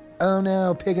shit. Oh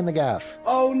no, pig in the gaff.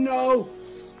 Oh no,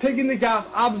 pig in the gaff,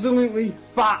 absolutely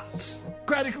fat.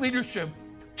 Democratic leadership,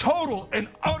 total and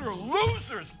utter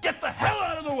losers. Get the hell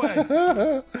out of the way.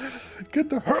 Get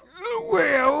the hell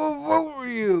away. I will vote for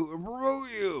you and promote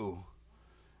you.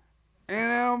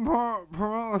 And I'll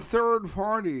promote a third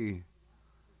party.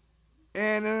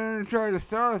 And then try to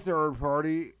start a third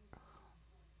party.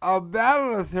 I'll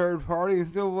battle a third party and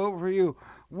still vote for you.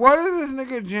 What is this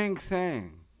nigga Jenk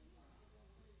saying?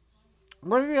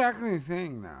 What is he actually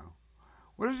saying now?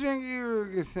 What is Jenk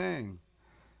Eberg saying?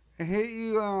 I hate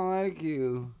you, I don't like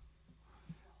you.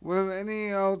 Well, if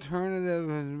any alternative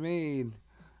is made,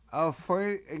 I'll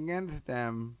fight against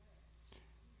them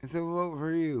and still vote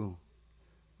for you.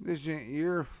 This Jenk,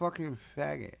 you're a fucking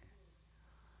faggot.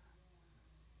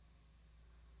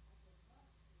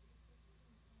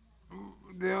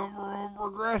 They're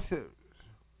progressives.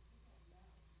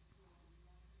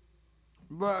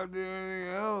 But anything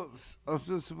else, I'll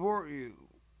still support you.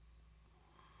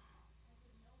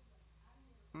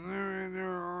 There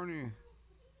aren't you.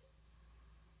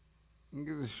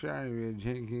 think it's a strategy, and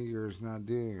Jake Hager is not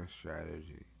doing a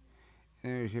strategy in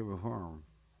any shape or form.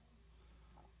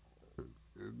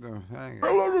 The thing.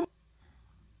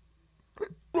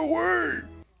 Away.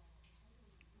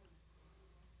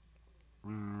 I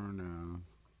don't know.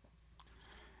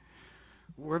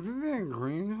 Wasn't that a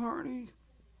Green Party?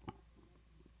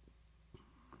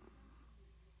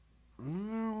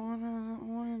 No,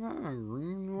 what is that? A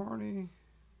Green Party?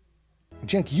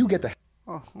 Jank, you get the.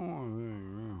 Oh, hold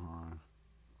on.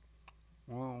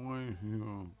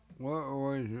 What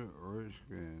was your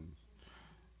Redskins?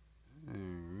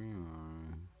 Green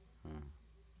Party.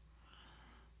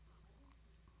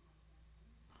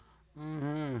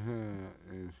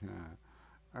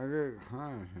 I get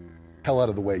content. Hell out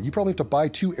of the way. You probably have to buy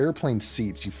 2 airplane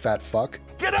seats, you fat fuck.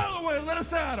 Get out of the way. Let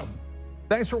us at him.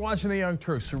 Thanks for watching The Young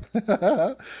Turks.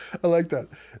 I like that.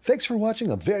 Thanks for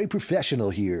watching. I'm very professional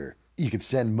here. You could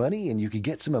send money and you could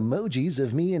get some emojis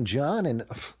of me and John and...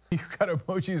 You got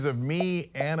emojis of me,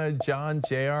 Anna, John,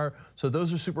 JR. So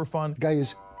those are super fun. The guy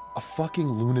is a fucking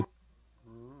lunatic.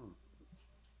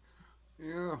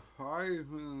 Yeah, 5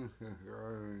 minutes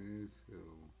on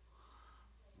YouTube.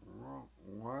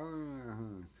 Why do I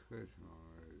have Twitch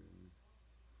already?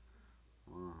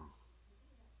 Wow.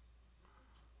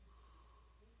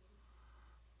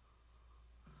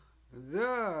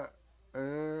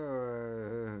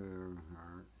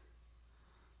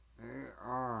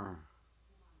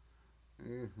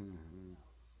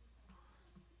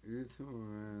 YouTube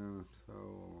man, so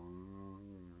long.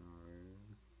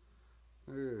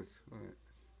 Look at Twitch.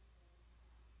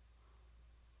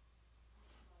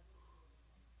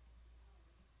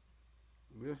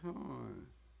 This one.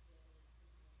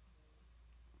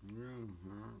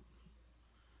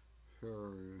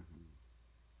 Sorry.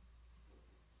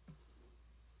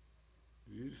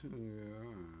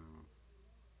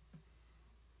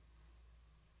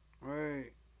 Wait,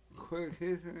 quick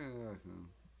history lesson.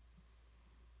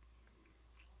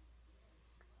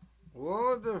 What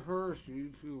was the first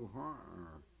YouTube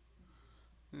partner?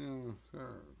 Yeah,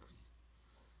 Turks.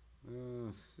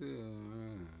 The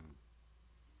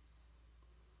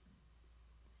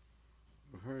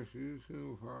first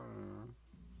YouTube partner.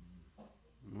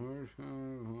 More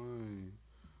time money.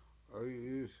 On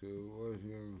YouTube was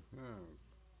Young Turks.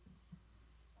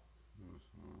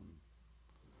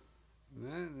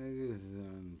 That nigga's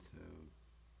done too.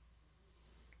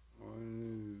 What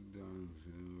nigga's done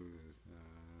too is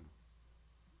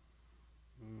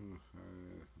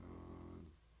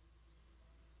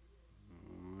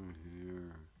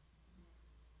here.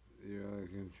 You're like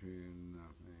contributing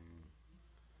nothing.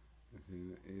 It's in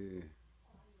the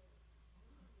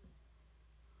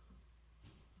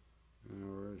and the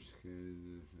worst kid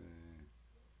to say,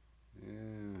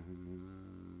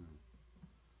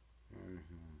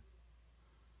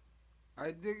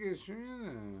 I think it's true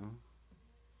now.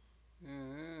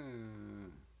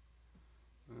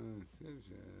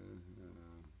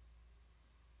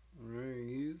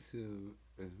 YouTube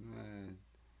is mad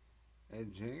at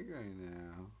Jake right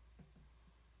now.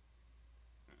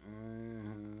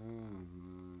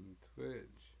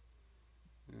 Twitch.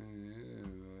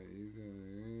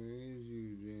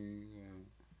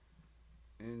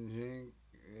 And Jake,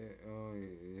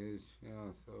 his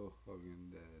channel's so fucking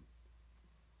dead.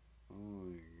 Oh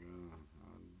my god,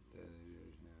 how dead is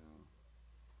your channel?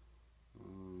 Oh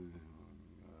my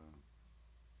god.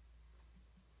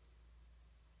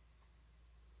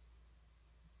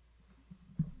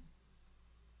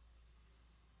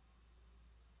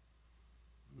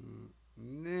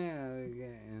 Now we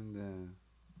get in the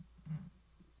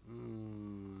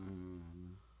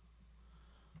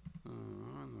I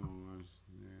don't know what's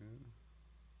there.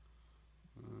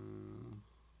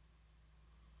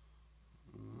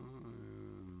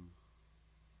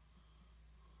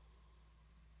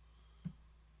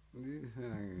 These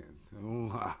faggots,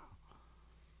 wow.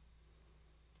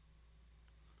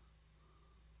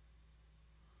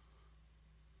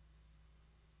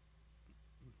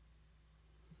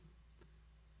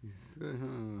 He's such a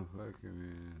fucking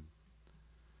man.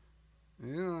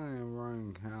 You know,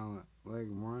 like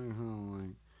Brian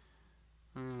Callen,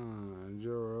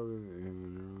 Joe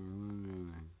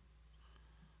Rogan,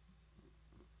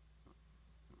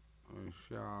 or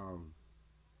Shaw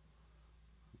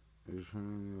is trying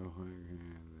to do a fucking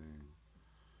thing.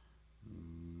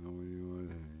 Nobody would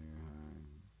hit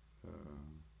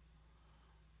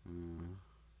you.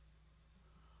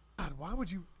 God, why would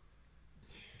you?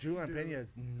 Julian Pena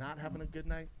is not having a good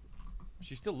night.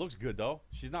 She still looks good though.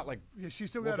 She's not like. Yeah, she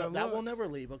still got that. That will never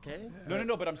leave. Okay.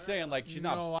 No. But I'm saying like she's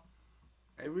not.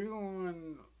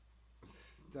 Everyone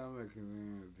stomach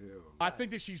in there too. I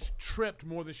think that she's tripped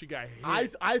more than she got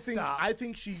hit. I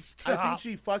think she Stop.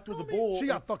 fucked with the bull. She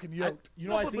got fucking yoked. You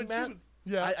know, I think, but she Matt.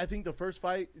 Yeah. I think the first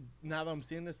fight. Now that I'm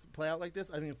seeing this play out like this,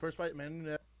 I think the first fight,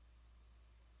 man.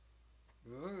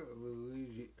 Look at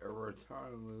Luigi, a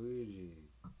retarded Luigi.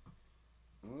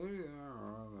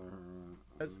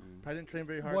 I didn't train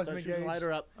very hard. Wasn't Thought she was gonna engaged. light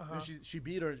her up. Uh-huh. And she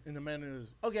beat her, and the man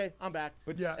was okay. I'm back.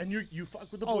 But Yeah. And you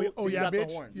fuck with the Oh, bull. oh, you yeah, got bitch.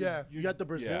 the horns. Yeah. You got the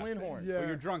Brazilian horns. Yeah. So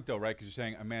you're drunk though, right? Because you're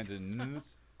saying Amanda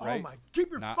Nunes, right? Oh my!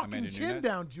 Keep your Not fucking Amanda chin Nunes?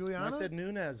 down, Juliana. I said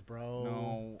Nunes, bro.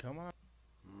 No. Come on.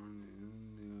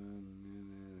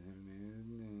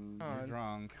 You're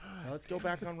drunk. Now let's go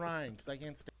back on Ryan because I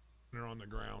can't stand. They're on the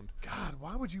ground. God,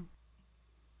 why would you?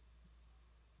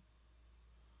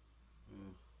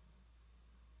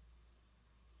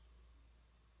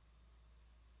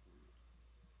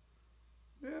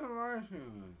 Yeah,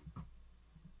 Martian.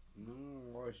 No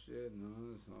more shit, no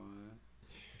sign.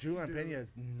 Julian Pena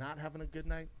is not having a good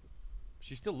night.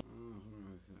 She's still.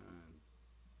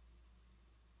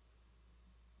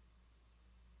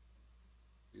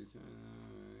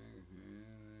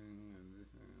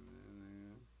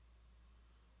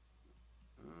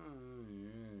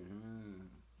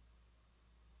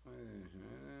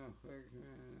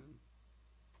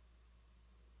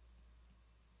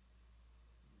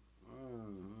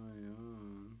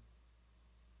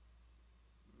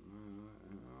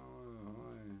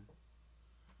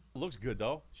 Looks good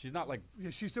though. She's not like. Yeah,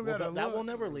 she still Well, got that a will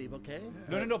never leave. Okay.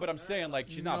 No. But I'm saying like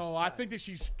she's not. No, I think that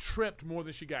she's tripped more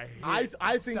than she got hit.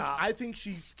 I think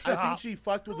Stop. she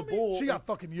fucked with the bull. She got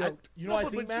fucking yoked. You know, I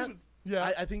think, but she Matt.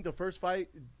 Yeah. I think the first fight.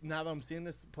 Now that I'm seeing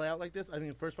this play out like this, I think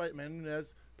the first fight, man,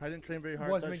 Nunes probably didn't train very hard.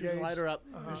 Wasn't Thought she was gonna light engaged. her up.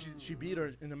 Uh-huh. And she beat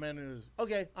her, and the man was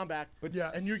okay. I'm back. But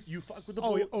Yeah. And you fuck with the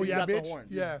Oh, bull. oh, you yeah, got bitch. the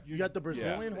horns. Yeah. You got the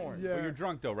Brazilian horns. Yeah. So you're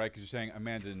drunk though, right? Because you're saying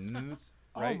Amanda Nunes,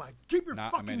 right? Oh my! Keep your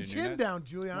Not fucking Amanda chin Nunes? down,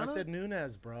 Juliana. I said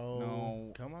Nunes, bro.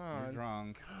 No. Come You're on.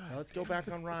 drunk. Now let's go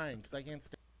back on Ryan because I can't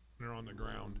stand. They're on the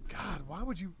ground. God, why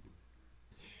would you?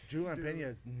 Julian Pena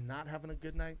is not having a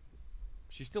good night.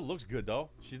 She still looks good though.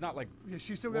 She's not like. Yeah,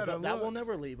 she still Well, got a that will looks.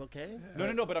 never leave. Okay.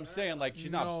 No. But I'm saying like she's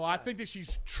not. No, I think that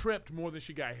she's tripped more than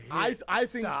she got hit. I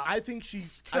think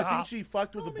Stop. she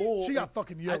fucked with the bull. She got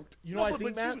fucking yoked. You know, I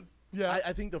think, but she Matt. Yeah.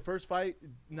 I think the first fight.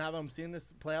 Now that I'm seeing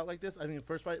this play out like this, I think the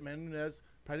first fight, man, Nunes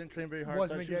probably didn't train very hard.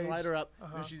 Wasn't Thought she was gonna light engaged. her up.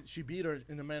 Uh-huh. And she beat her,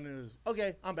 and the man was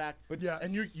okay. I'm back. But Yeah.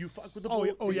 And you fuck with the Oh,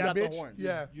 bull. oh, you yeah, got bitch. the horns.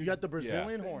 Yeah. You got the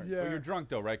Brazilian Yeah. horns. Yeah. So you're drunk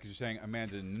though, right? Because you're saying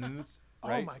Amanda Nunes,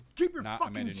 right? Oh my! Keep your Not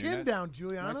fucking Amanda chin Nunes? down,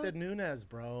 Juliana. I said Nunes,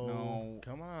 bro. No.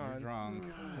 Come on. You're drunk.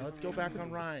 Now let's go back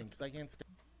on Ryan because I can't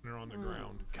stand. They're on the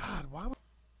ground. God, why would?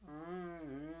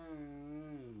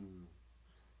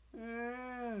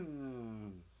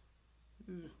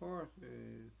 These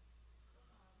horses.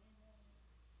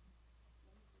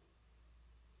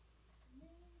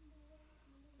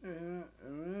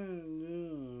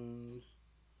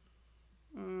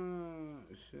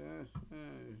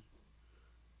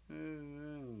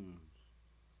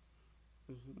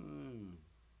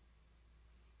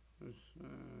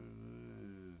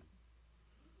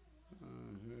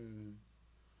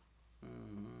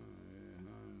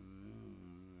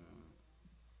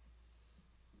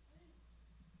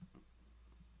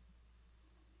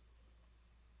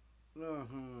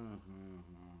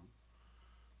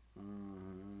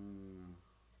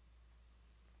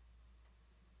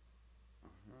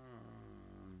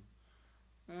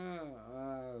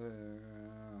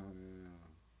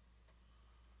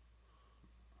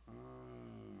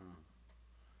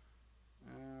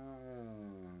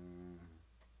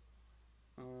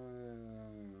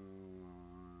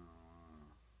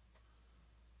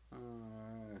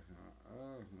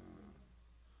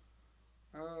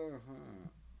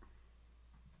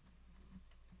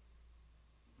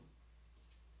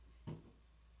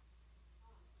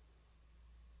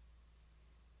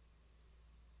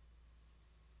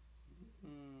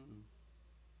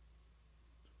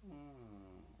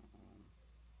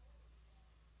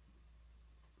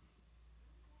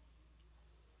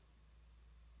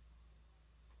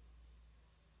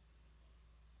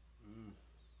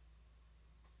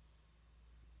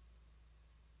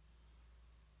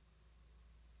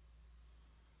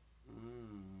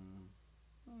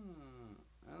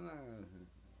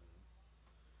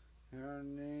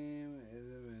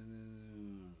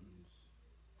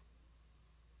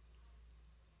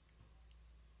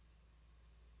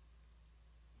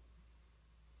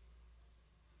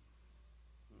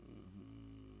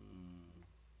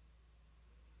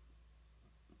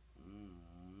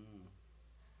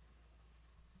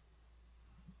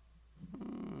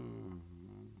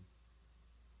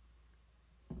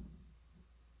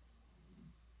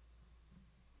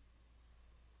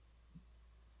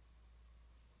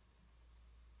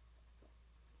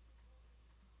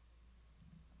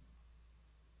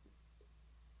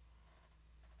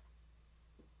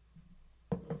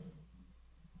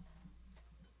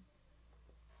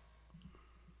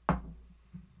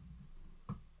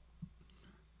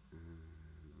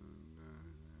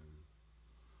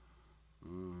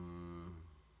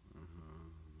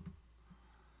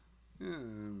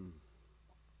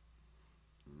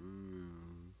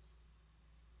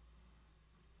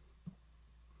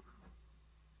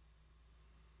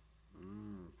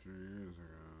 3 years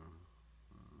ago.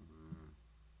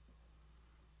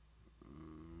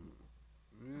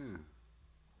 Yeah.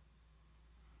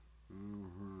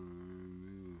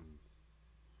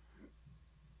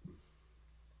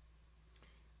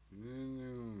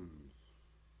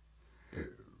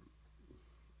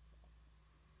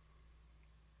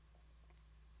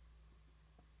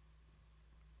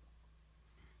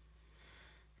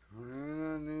 When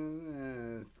I knew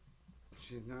that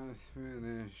she's not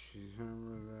Spanish, she's from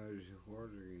Brazil, she's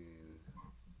Portuguese.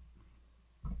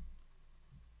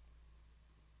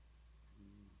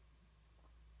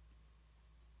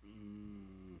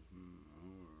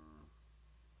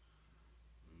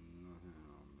 Nothing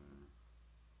out there.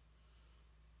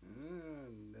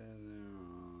 Dead there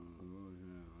on the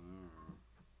bullshit on earth.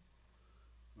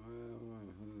 Why have my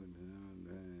food to not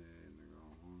day to go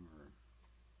hunger?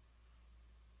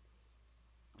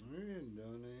 We can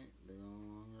donate to go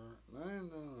longer. I didn't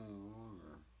donate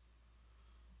longer.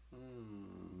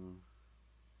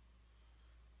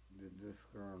 Did this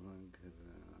girl link to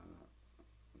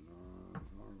no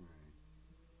for me?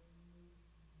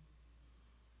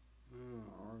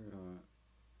 Argot.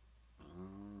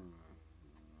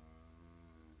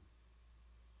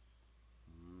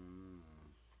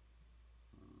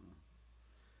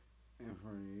 And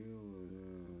for you,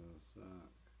 it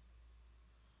suck.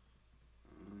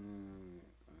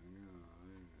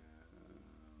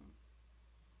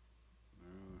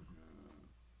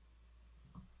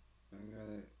 I got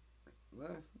it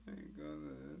last week on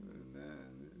the internet.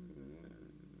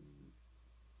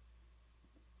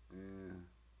 Yeah.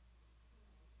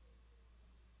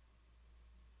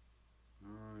 I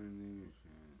already knew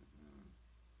shit.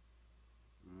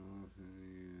 I wasn't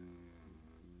even.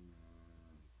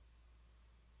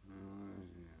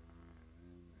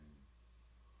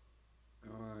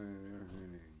 They're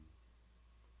hitting.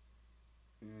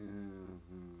 Yeah,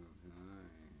 so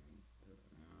tonight,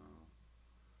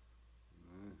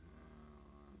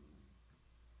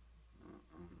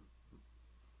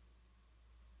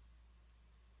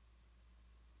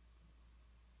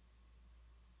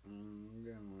 I'm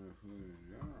getting my food in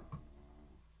general.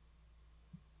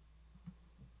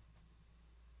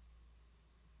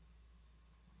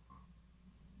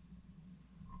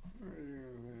 Where'd you